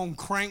messed up on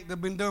crank that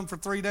had been done for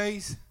 3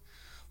 days,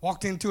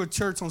 walked into a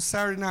church on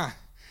Saturday night.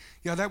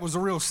 Yeah, that was a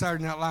real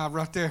Saturday Night Live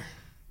right there.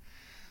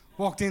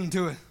 Walked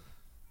into it.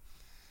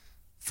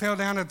 Fell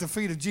down at the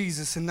feet of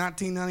Jesus in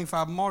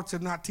 1995, March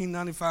of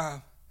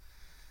 1995.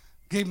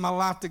 Gave my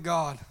life to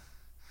God.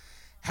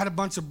 Had a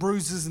bunch of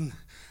bruises and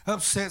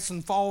upsets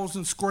and falls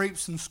and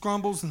scrapes and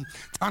scrumbles and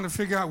trying to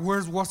figure out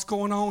what's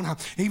going on.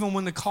 Even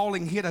when the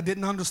calling hit, I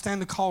didn't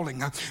understand the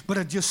calling, but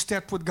I just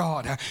stepped with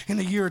God. In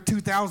the year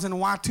 2000,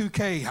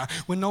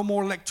 Y2K, with no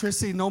more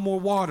electricity, no more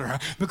water,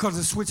 because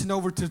it's switching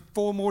over to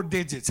 4 more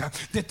digits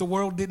that the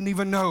world didn't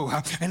even know.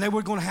 And they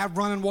were going to have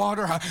running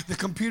water. The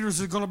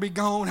computers are going to be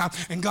gone.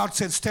 And God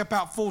said, step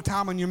out full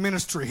time in your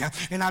ministry.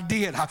 And I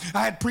did. I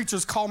had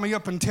preachers call me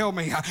up and tell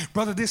me,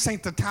 brother, this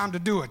ain't the time to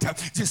do it.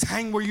 Just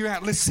hang where you're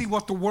at. Let's see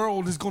what the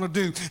world is going to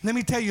do. Let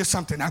me tell you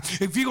something.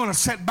 If you're going to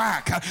sit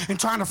back and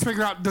trying to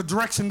figure out the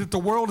direction that the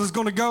world is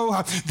going to go,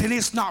 then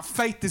it's not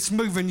faith that's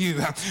moving you.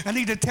 I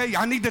need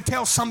to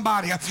tell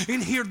somebody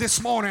in here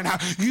this morning,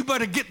 you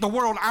better get the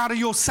world out of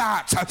your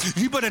sights.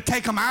 You better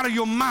take them out of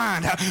your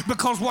mind,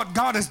 because what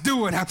God is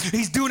doing,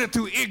 he's doing it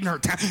through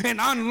ignorant and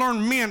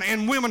unlearned men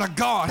and women of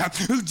God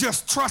who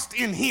just trust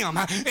in him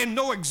and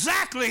know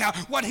exactly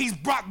what he's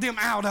brought them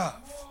out of.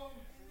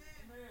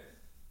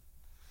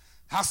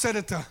 I said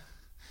at the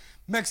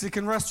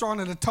Mexican restaurant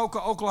in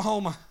Atoka,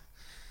 Oklahoma,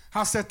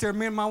 I sat there,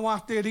 me and my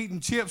wife did, eating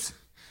chips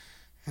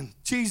and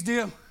cheese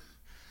dip,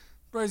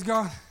 praise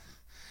God,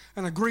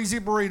 and a greasy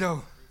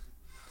burrito.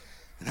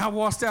 And I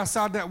watched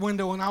outside that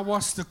window and I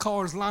watched the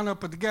cars line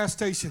up at the gas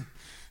station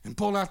and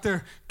pull out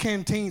their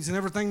canteens and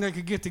everything they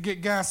could get to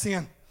get gas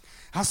in.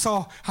 I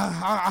saw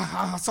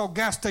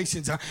gas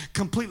stations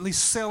completely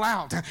sell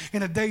out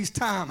in a day's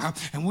time,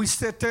 and we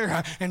sat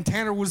there, and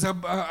Tanner was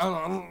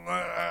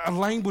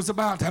Lane was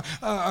about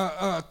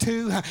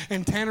 2,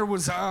 and Tanner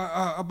was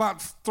about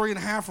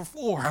 3.5 or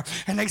 4,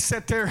 and they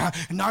sat there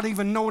not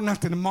even knowing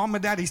nothing. And Mom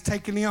and Daddy's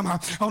taking them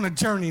on a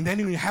journey, and they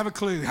didn't even have a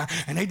clue,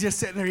 and they just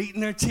sitting there eating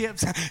their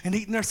chips and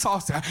eating their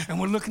salsa, and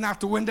we're looking out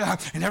the window,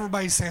 and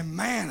everybody's saying,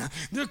 man,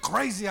 they're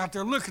crazy out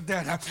there. Look at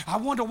that. I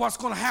wonder what's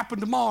going to happen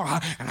tomorrow.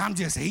 And I'm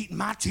just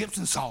eating my chips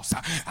and salsa.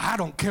 I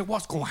don't care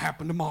what's going to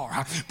happen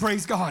tomorrow.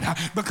 Praise God,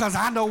 because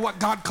I know what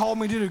God called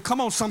me to do.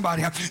 Come on,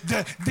 somebody.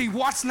 The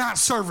Watch Night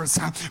service.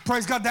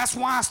 Praise God. That's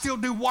why I still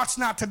do Watch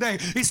Night today.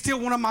 It's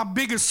still one of my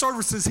biggest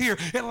services here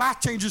at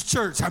Life Changers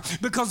Church,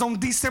 because on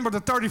December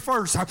the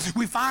 31st,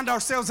 we find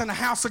ourselves in the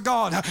house of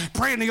God,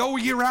 praying the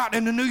old year out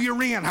and the new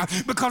year in,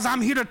 because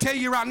I'm here to tell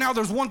you right now,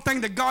 there's one thing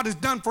that God has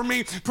done for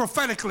me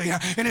prophetically,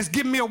 and it's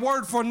given me a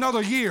word for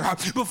another year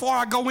before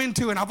I go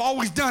into it. I've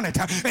always done it,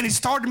 and He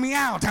started me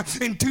out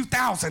in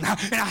 2000,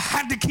 and I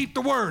had to keep the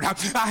word.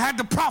 I had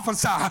to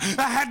prophesy.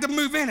 I had to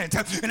move in it.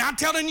 And I'm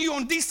telling you,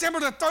 on December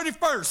the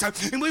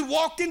 31st, and we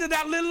walked into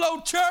that little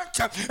old church,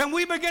 and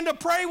we began to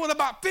pray with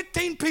about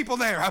 15 people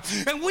there,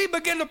 and we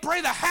began to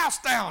pray the house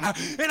down.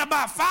 In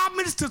about 5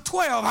 minutes to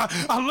 12,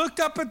 I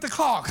looked up at the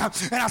clock,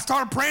 and I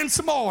started praying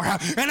some more.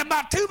 And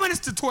about 2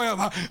 minutes to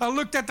 12, I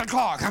looked at the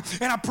clock,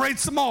 and I prayed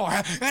some more.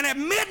 And at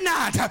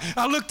midnight,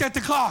 I looked at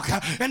the clock,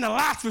 and the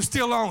lights were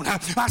still on.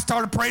 I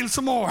started praying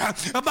some more.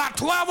 About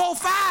 12:05,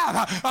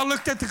 I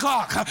looked at the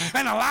clock,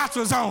 and the lights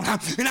was on,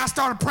 and I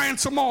started praying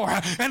some more.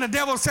 And the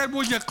devil said,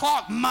 well, your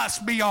clock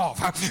must be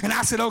off. And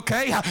I said,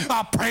 okay,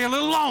 I'll pray a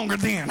little longer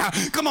then.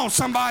 Come on,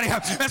 somebody.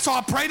 And so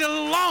I prayed a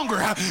little longer.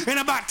 And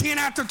about 10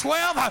 after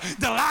 12,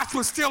 the lights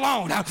was still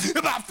on.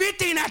 About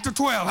 15 after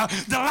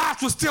 12, the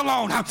lights was still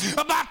on.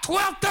 About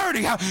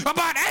 12:30,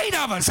 about 8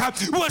 of us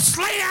was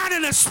slain out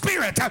in the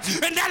spirit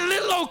in that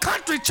little old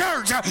country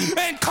church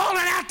and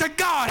calling out to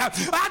God.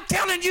 I'm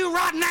telling you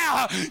right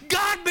now,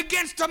 God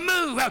begins to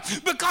move,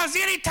 because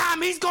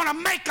anytime He's going to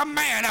make a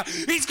man,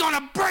 He's going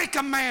to break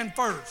a man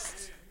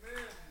first.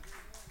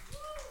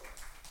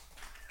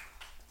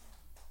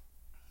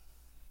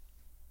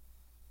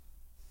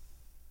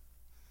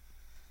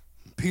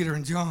 Peter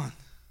and John,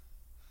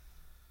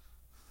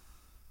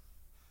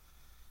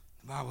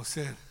 the Bible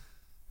said,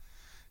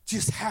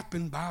 just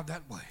happened by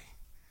that way.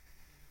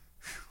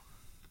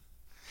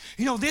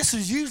 You know, this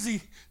is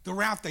usually the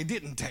route they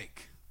didn't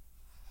take,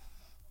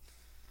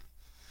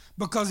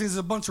 because there's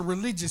a bunch of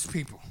religious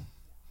people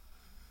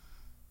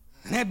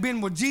and had been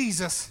with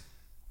Jesus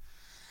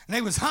And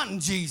they was hunting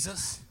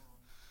Jesus.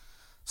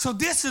 So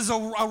this is a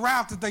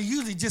route that they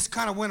usually just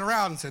kind of went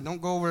around and said,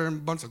 don't go over there and a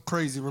bunch of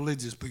crazy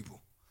religious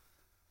people.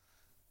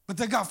 But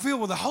they got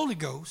filled with the Holy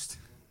Ghost.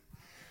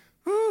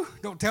 Whew,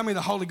 don't tell me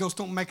the Holy Ghost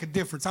don't make a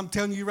difference. I'm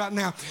telling you right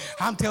now,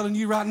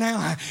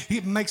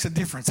 it makes a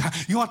difference.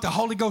 You know what the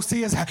Holy Ghost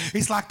is?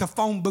 It's like the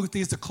phone booth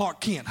is to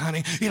Clark Kent,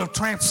 honey. It'll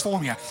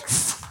transform you.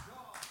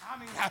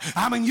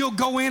 I mean, you'll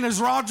go in as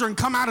Roger and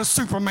come out as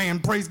Superman,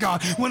 praise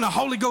God. When the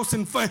Holy Ghost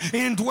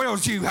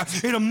indwells you,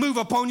 it'll move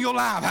upon your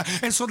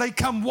life. And so they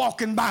come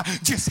walking by,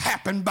 just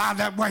happen by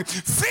that way,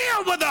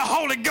 filled with the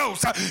Holy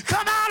Ghost,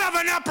 come out of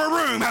an upper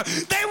room.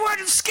 They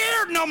weren't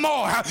scared no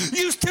more.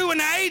 Used to in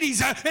the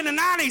 80s, in the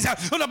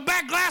 90s, on the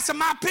back glass of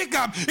my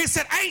pickup, it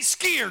said, ain't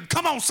scared.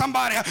 Come on,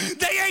 somebody.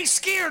 They ain't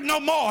scared no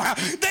more.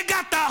 They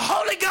got the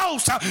Holy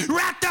Ghost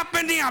wrapped up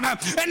in them.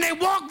 And they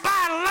walked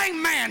by a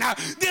lame man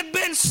that'd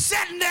been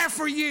sitting there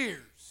for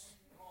years.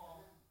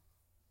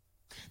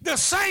 The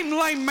same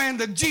lame man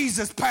that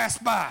Jesus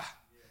passed by.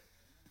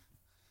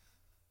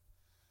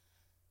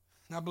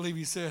 And I believe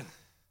he said,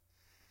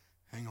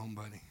 hang on,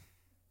 buddy.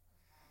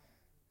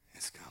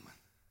 It's coming.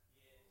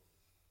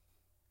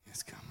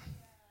 It's coming.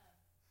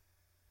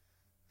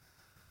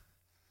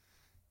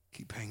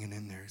 Keep hanging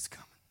in there. It's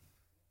coming.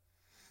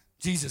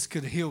 Jesus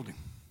could have healed him,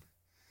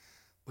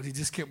 but he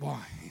just kept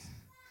walking.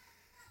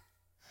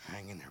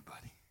 Hang in there, buddy.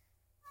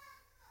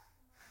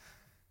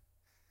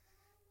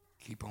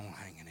 Keep on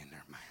hanging in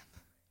there, man.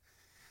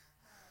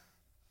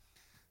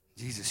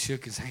 Jesus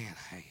shook his hand.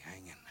 Hey,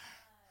 hang in there.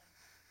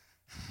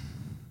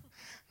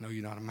 No,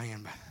 you're not a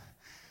man, but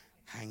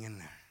hang in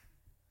there.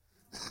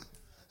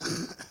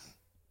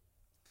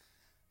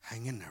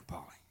 Hang in there,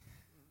 Polly.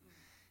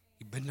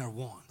 You've been there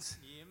once.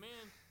 Yeah,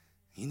 man.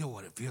 You know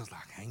what it feels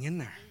like. Hang in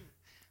there.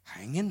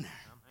 Hang in there.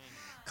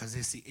 Because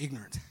it's the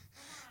ignorant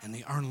and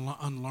the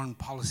unlearned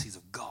policies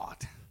of God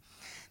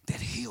that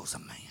heals a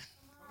man.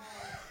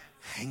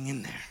 Hang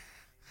in there.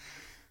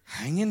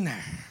 Hang in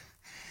there.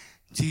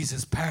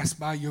 Jesus passed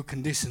by your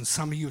condition.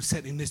 Some of you are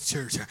sitting in this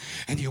church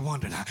and you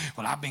wondered,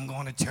 well, I've been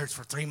going to church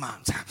for 3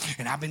 months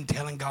and I've been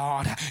telling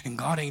God and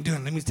God ain't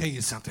doing it. Let me tell you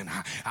something.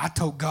 I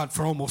told God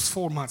for almost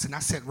 4 months and I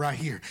sat right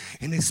here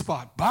in this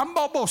spot. And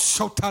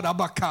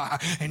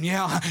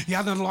yeah,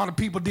 a lot of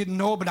people didn't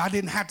know it, but I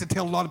didn't have to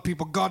tell a lot of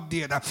people. God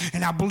did.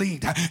 And I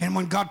believed. And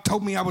when God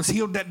told me I was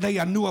healed that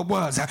day, I knew I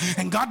was.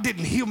 And God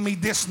didn't heal me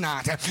this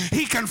night.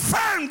 He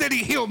confirmed that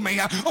he healed me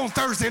on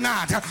Thursday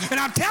night. And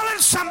I'm telling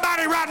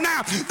somebody right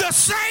now,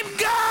 the same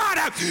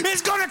God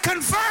is going to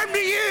confirm to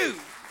you.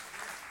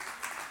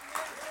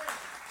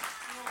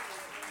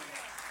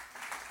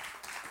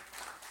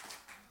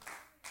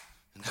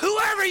 And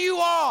whoever you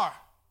are,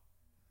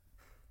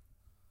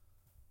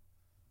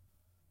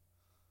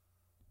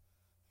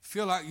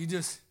 feel like you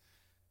just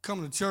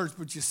come to church,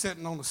 but you're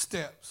sitting on the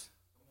steps.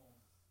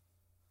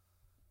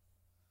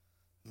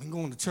 I've been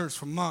going to church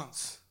for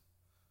months.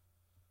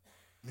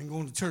 I've been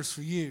going to church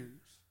for years.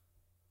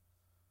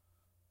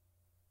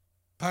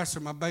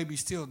 Pastor, my baby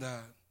still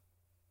died.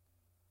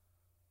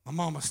 My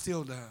mama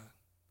still died.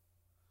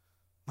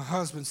 My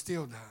husband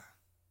still died.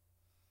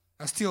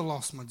 I still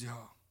lost my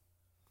job.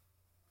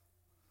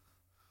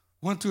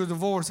 Went through a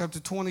divorce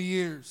after 20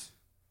 years.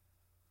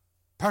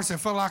 Pastor, I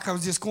felt like I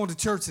was just going to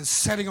church and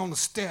sitting on the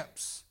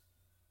steps.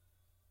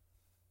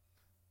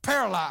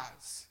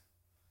 Paralyzed.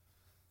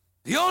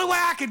 The only way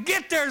I could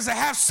get there is to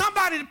have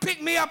somebody to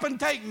pick me up and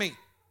take me.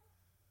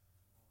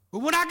 But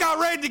when I got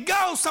ready to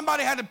go,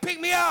 somebody had to pick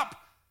me up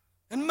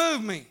and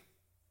move me.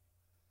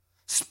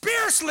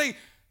 Spiritually,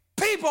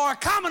 people are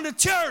coming to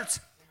church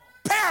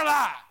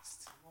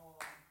paralyzed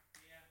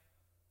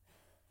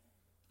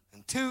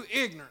and too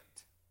ignorant.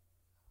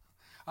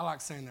 I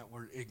like saying that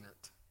word,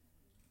 ignorant.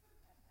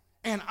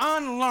 And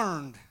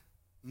unlearned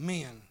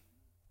men.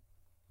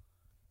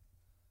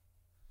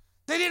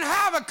 They didn't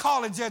have a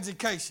college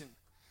education.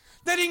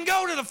 They didn't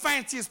go to the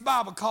fanciest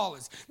Bible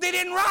college. They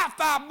didn't write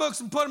 5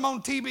 books and put them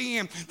on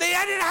TBN. They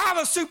didn't have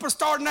a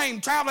superstar name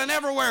traveling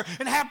everywhere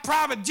and have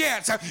private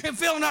jets and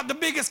filling up the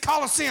biggest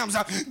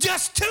coliseums.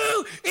 Just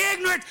 2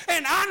 ignorant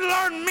and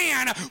unlearned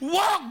men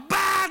walked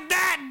by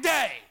that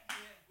day.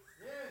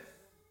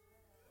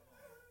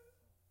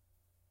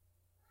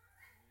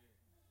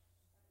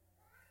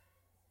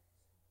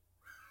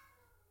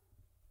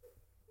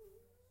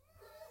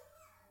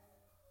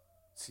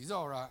 She's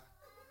all right.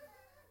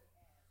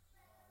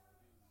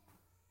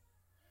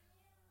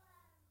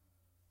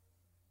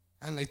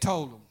 And they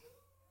told him,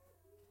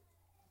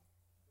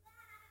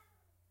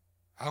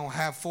 I don't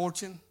have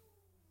fortune.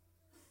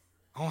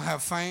 I don't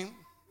have fame.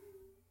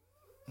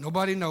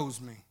 Nobody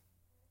knows me.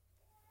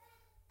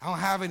 I don't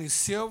have any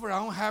silver. I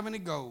don't have any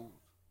gold.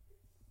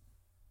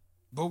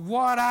 But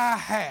what I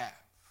have,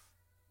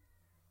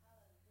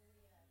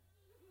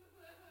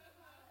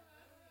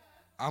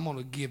 I'm going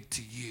to give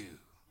to you.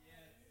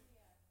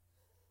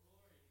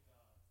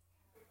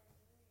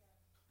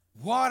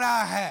 What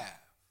I have,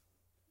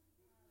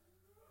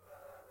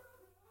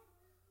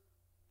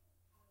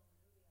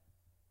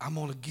 I'm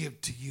going to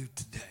give to you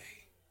today.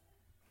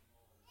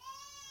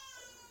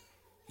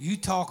 You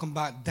talking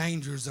about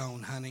danger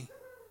zone, honey.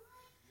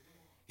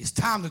 It's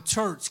time the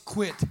church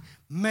quit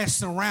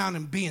messing around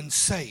and being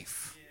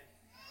safe.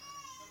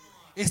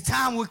 It's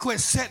time we quit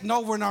sitting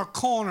over in our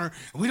corner.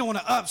 We don't want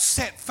to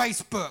upset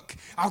Facebook.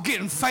 I'll get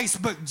in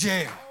Facebook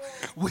jail.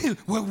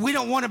 We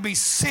don't want to be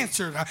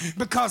censored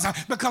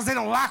because they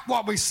don't like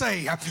what we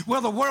say. Well,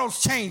 the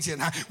world's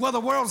changing. Well, the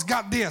world's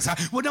got this.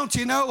 Well, don't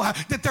you know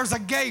that there's a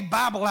gay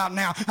Bible out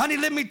now? Honey,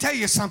 let me tell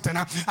you something.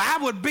 I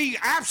would be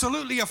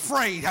absolutely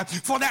afraid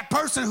for that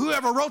person,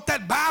 whoever wrote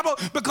that Bible,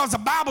 because the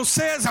Bible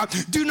says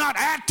do not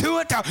add to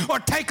it or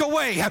take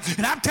away.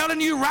 And I'm telling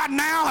you right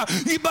now,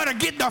 you better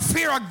get the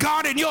fear of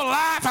God in your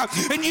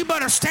life, and you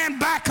better stand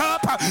back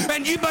up,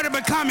 and you better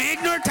become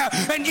ignorant,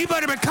 and you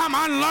better become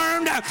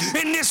unlearned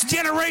in this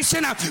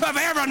generation of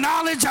every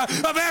knowledge,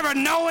 of every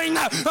knowing,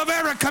 of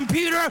every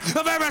computer,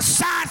 of every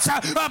science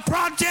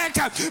project,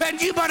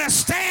 and you better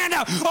stand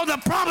on the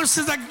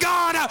promises of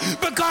God,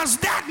 because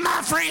that,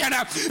 my friend,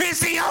 is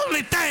the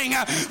only thing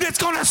that's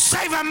going to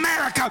save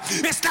America.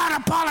 It's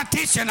not a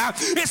politician.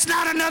 It's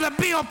not another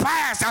bill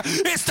passed.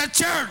 It's the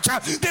church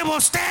that will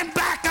stand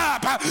back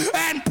up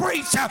and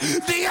preach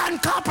the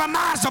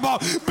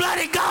uncompromisable,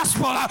 bloody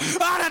gospel,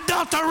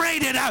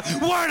 unadulterated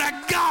word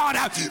of God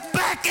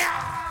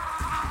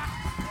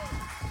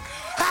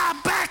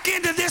back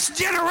into this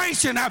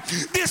generation,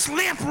 this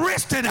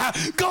limp-wristed,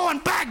 going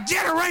back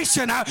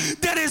generation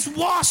that is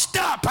washed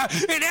up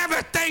in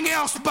everything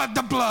else but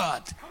the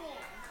blood.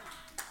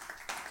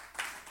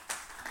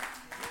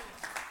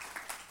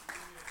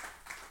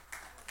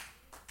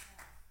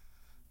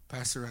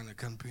 Pastor Anna,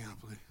 come piano,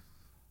 please.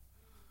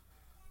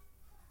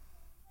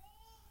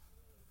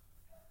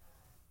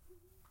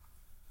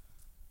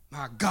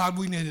 My God,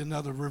 we need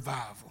another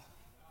revival.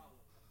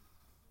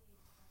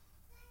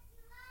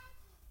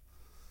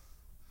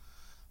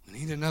 We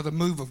need another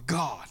move of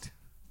God.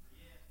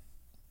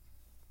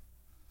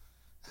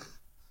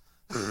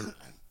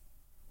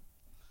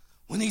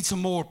 We need some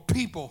more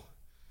people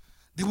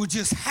that will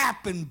just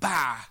happen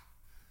by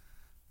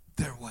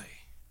their way.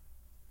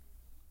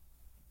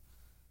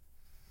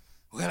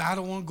 Well, I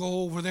don't want to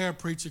go over there,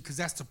 preacher, because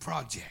that's the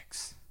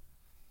projects.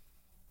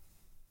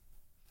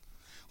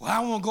 Well, I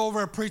want to go over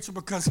there, preacher,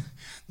 because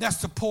that's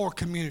the poor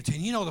community.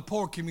 And you know the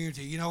poor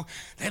community, you know,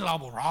 they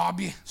will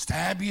rob you,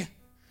 stab you,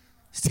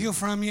 steal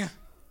from you.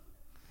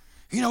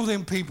 You know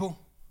them people,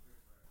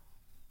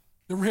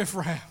 the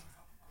riffraff.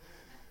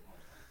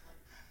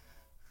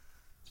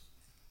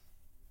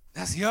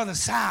 That's the other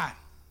side.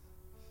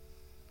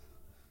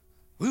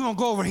 We want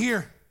to go over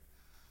here,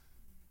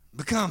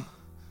 become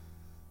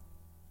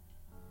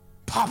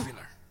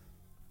popular.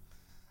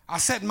 I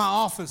sat in my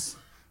office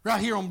right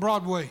here on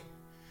Broadway.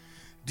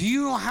 Do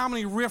you know how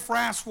many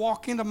riffraffs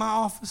walk into my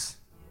office?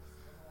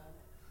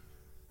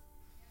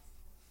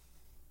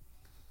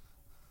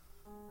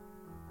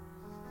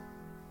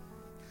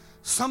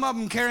 Some of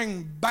them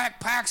carrying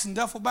backpacks and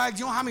duffel bags.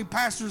 You know how many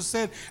pastors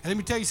said, and let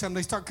me tell you something,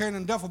 they start carrying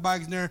them duffel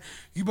bags in there,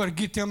 you better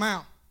get them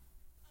out.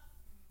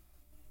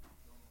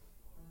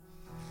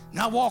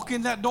 Now walk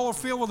in that door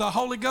filled with the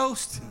Holy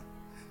Ghost.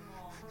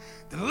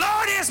 The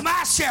Lord is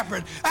my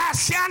shepherd, I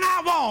shall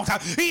not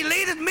want. He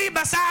leadeth me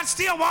beside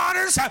still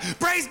waters.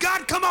 Praise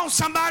God. Come on,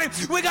 somebody.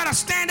 We got to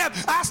stand up.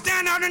 I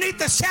stand underneath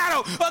the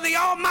shadow of the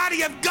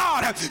Almighty of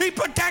God. He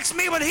protects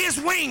me with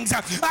his wings.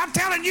 I'm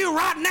telling you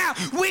right now,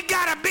 we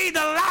got to be the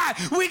light.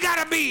 We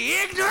got to be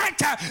ignorant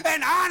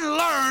and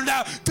unlearned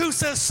to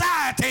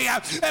society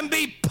and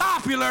be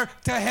popular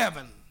to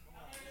heaven.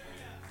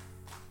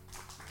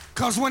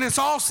 Because when it's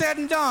all said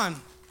and done,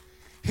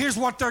 here's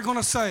what they're going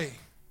to say.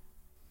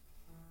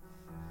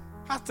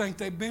 I think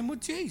they've been with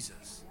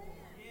Jesus.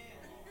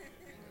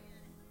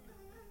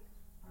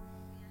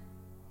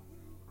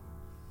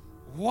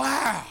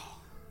 Wow.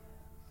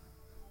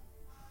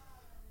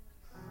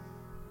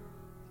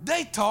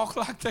 They talk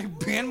like they've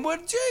been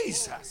with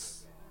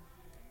Jesus.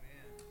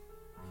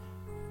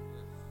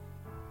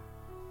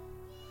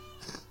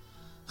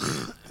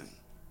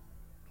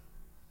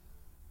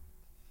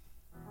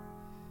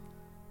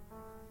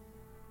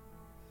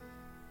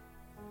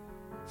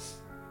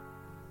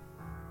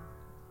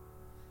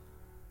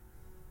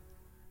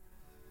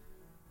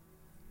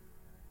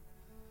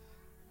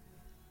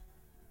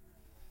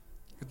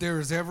 If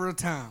there is ever a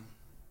time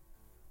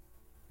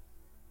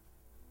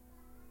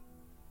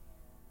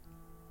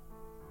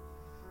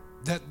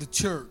that the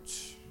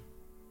church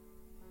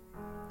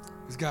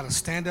has got to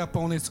stand up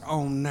on its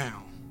own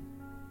now.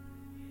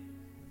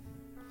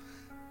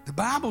 The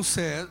Bible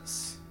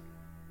says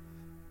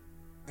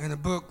in the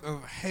book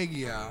of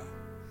Haggai,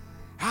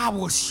 I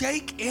will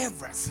shake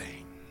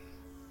everything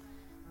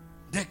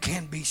that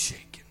can be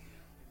shaken.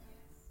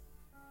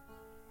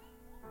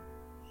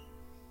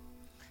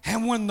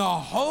 And when the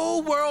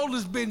whole world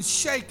has been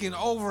shaken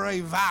over a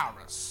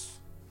virus,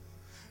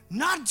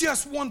 not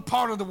just one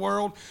part of the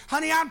world,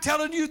 honey, I'm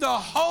telling you, the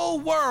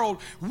whole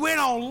world went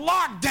on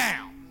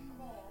lockdown.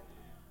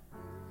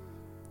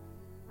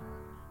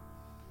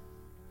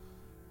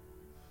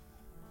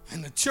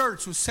 And the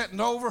church was sitting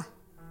over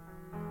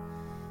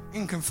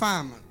in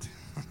confinement.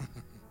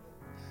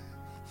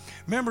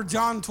 Remember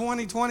John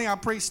 20:20? I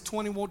preached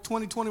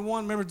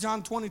 20:21. Remember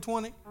John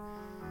 20:20?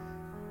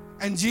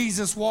 And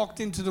Jesus walked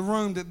into the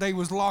room that they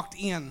was locked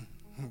in.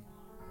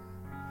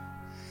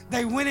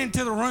 They went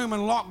into the room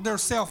and locked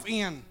themselves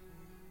in.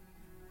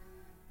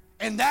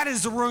 And that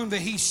is the room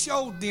that he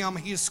showed them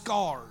his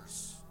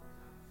scars.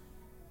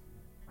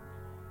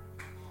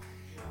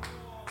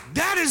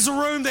 That is the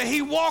room that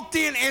he walked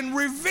in and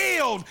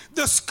revealed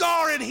the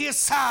scar in his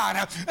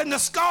side and the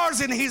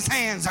scars in his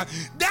hands.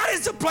 That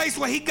is the place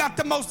where he got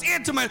the most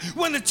intimate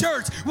when the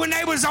church, when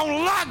they was on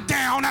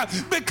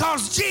lockdown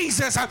because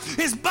Jesus,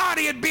 his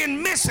body had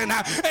been missing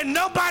and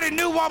nobody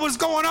knew what was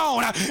going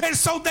on. And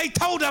so they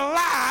told a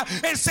lie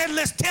and said,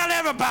 let's tell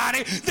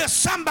everybody that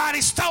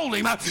somebody stole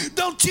him.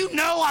 Don't you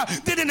know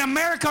that in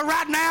America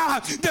right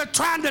now, they're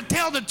trying to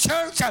tell the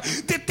church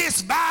that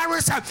this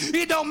virus,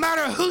 it don't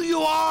matter who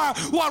you are,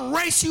 what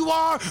race you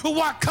are, or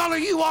what color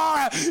you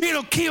are,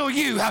 it'll kill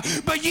you.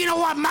 But you know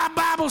what my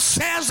Bible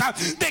says?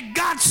 That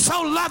God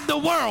so loved the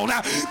world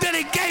that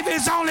he gave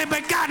his only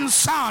begotten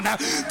son,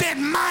 that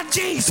my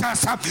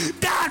Jesus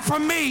died for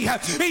me.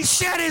 He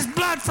shed his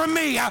blood for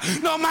me.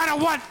 No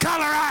matter what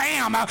color I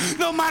am,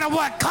 no matter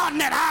what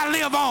continent I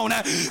live on,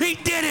 he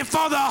did it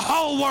for the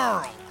whole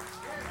world.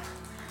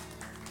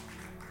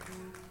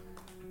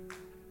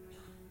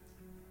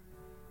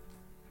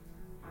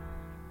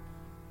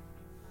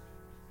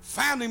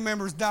 Family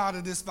members died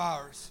of this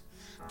virus.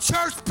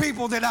 Church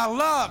people that I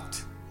loved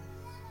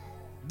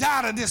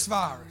died of this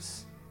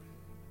virus.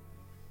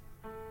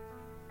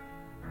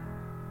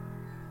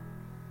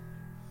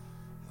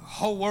 The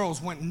whole world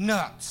went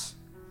nuts.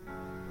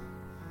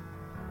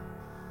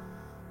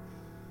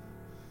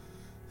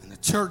 And the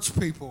church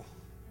people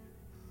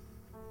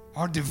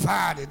are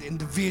divided and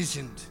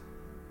divisioned.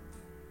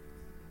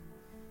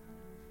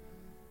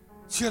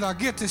 Should I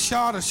get the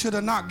shot or should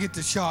I not get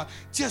the shot?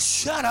 Just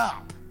shut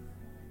up.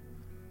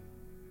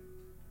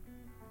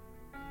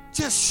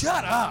 Just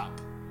shut up.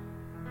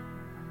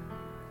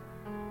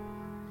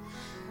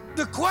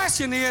 The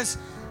question is,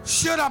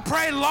 should I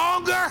pray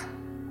longer?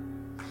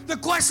 The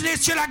question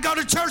is, should I go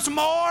to church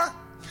more?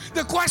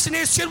 The question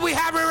is, should we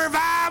have a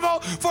revival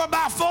for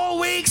about 4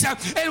 weeks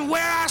and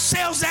wear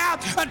ourselves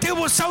out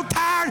until we're so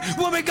tired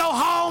when we go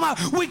home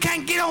we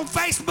can't get on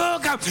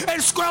Facebook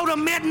and scroll to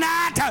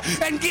midnight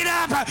and get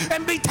up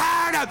and be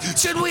tired?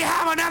 Should we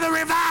have another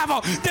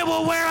revival that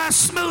will wear us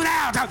smooth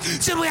out?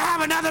 Should we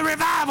have another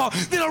revival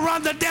that'll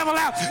run the devil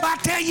out? I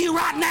tell you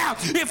right now,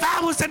 if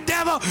I was the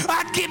devil,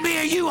 I'd get me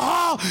a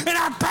U-Haul and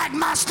I'd pack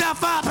my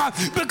stuff up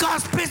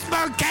because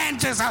Pittsburgh,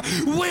 Kansas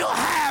will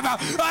have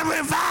a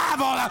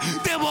revival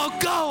that will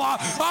go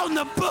on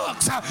the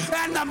books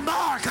and the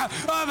mark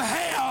of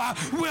hell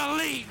will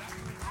leave.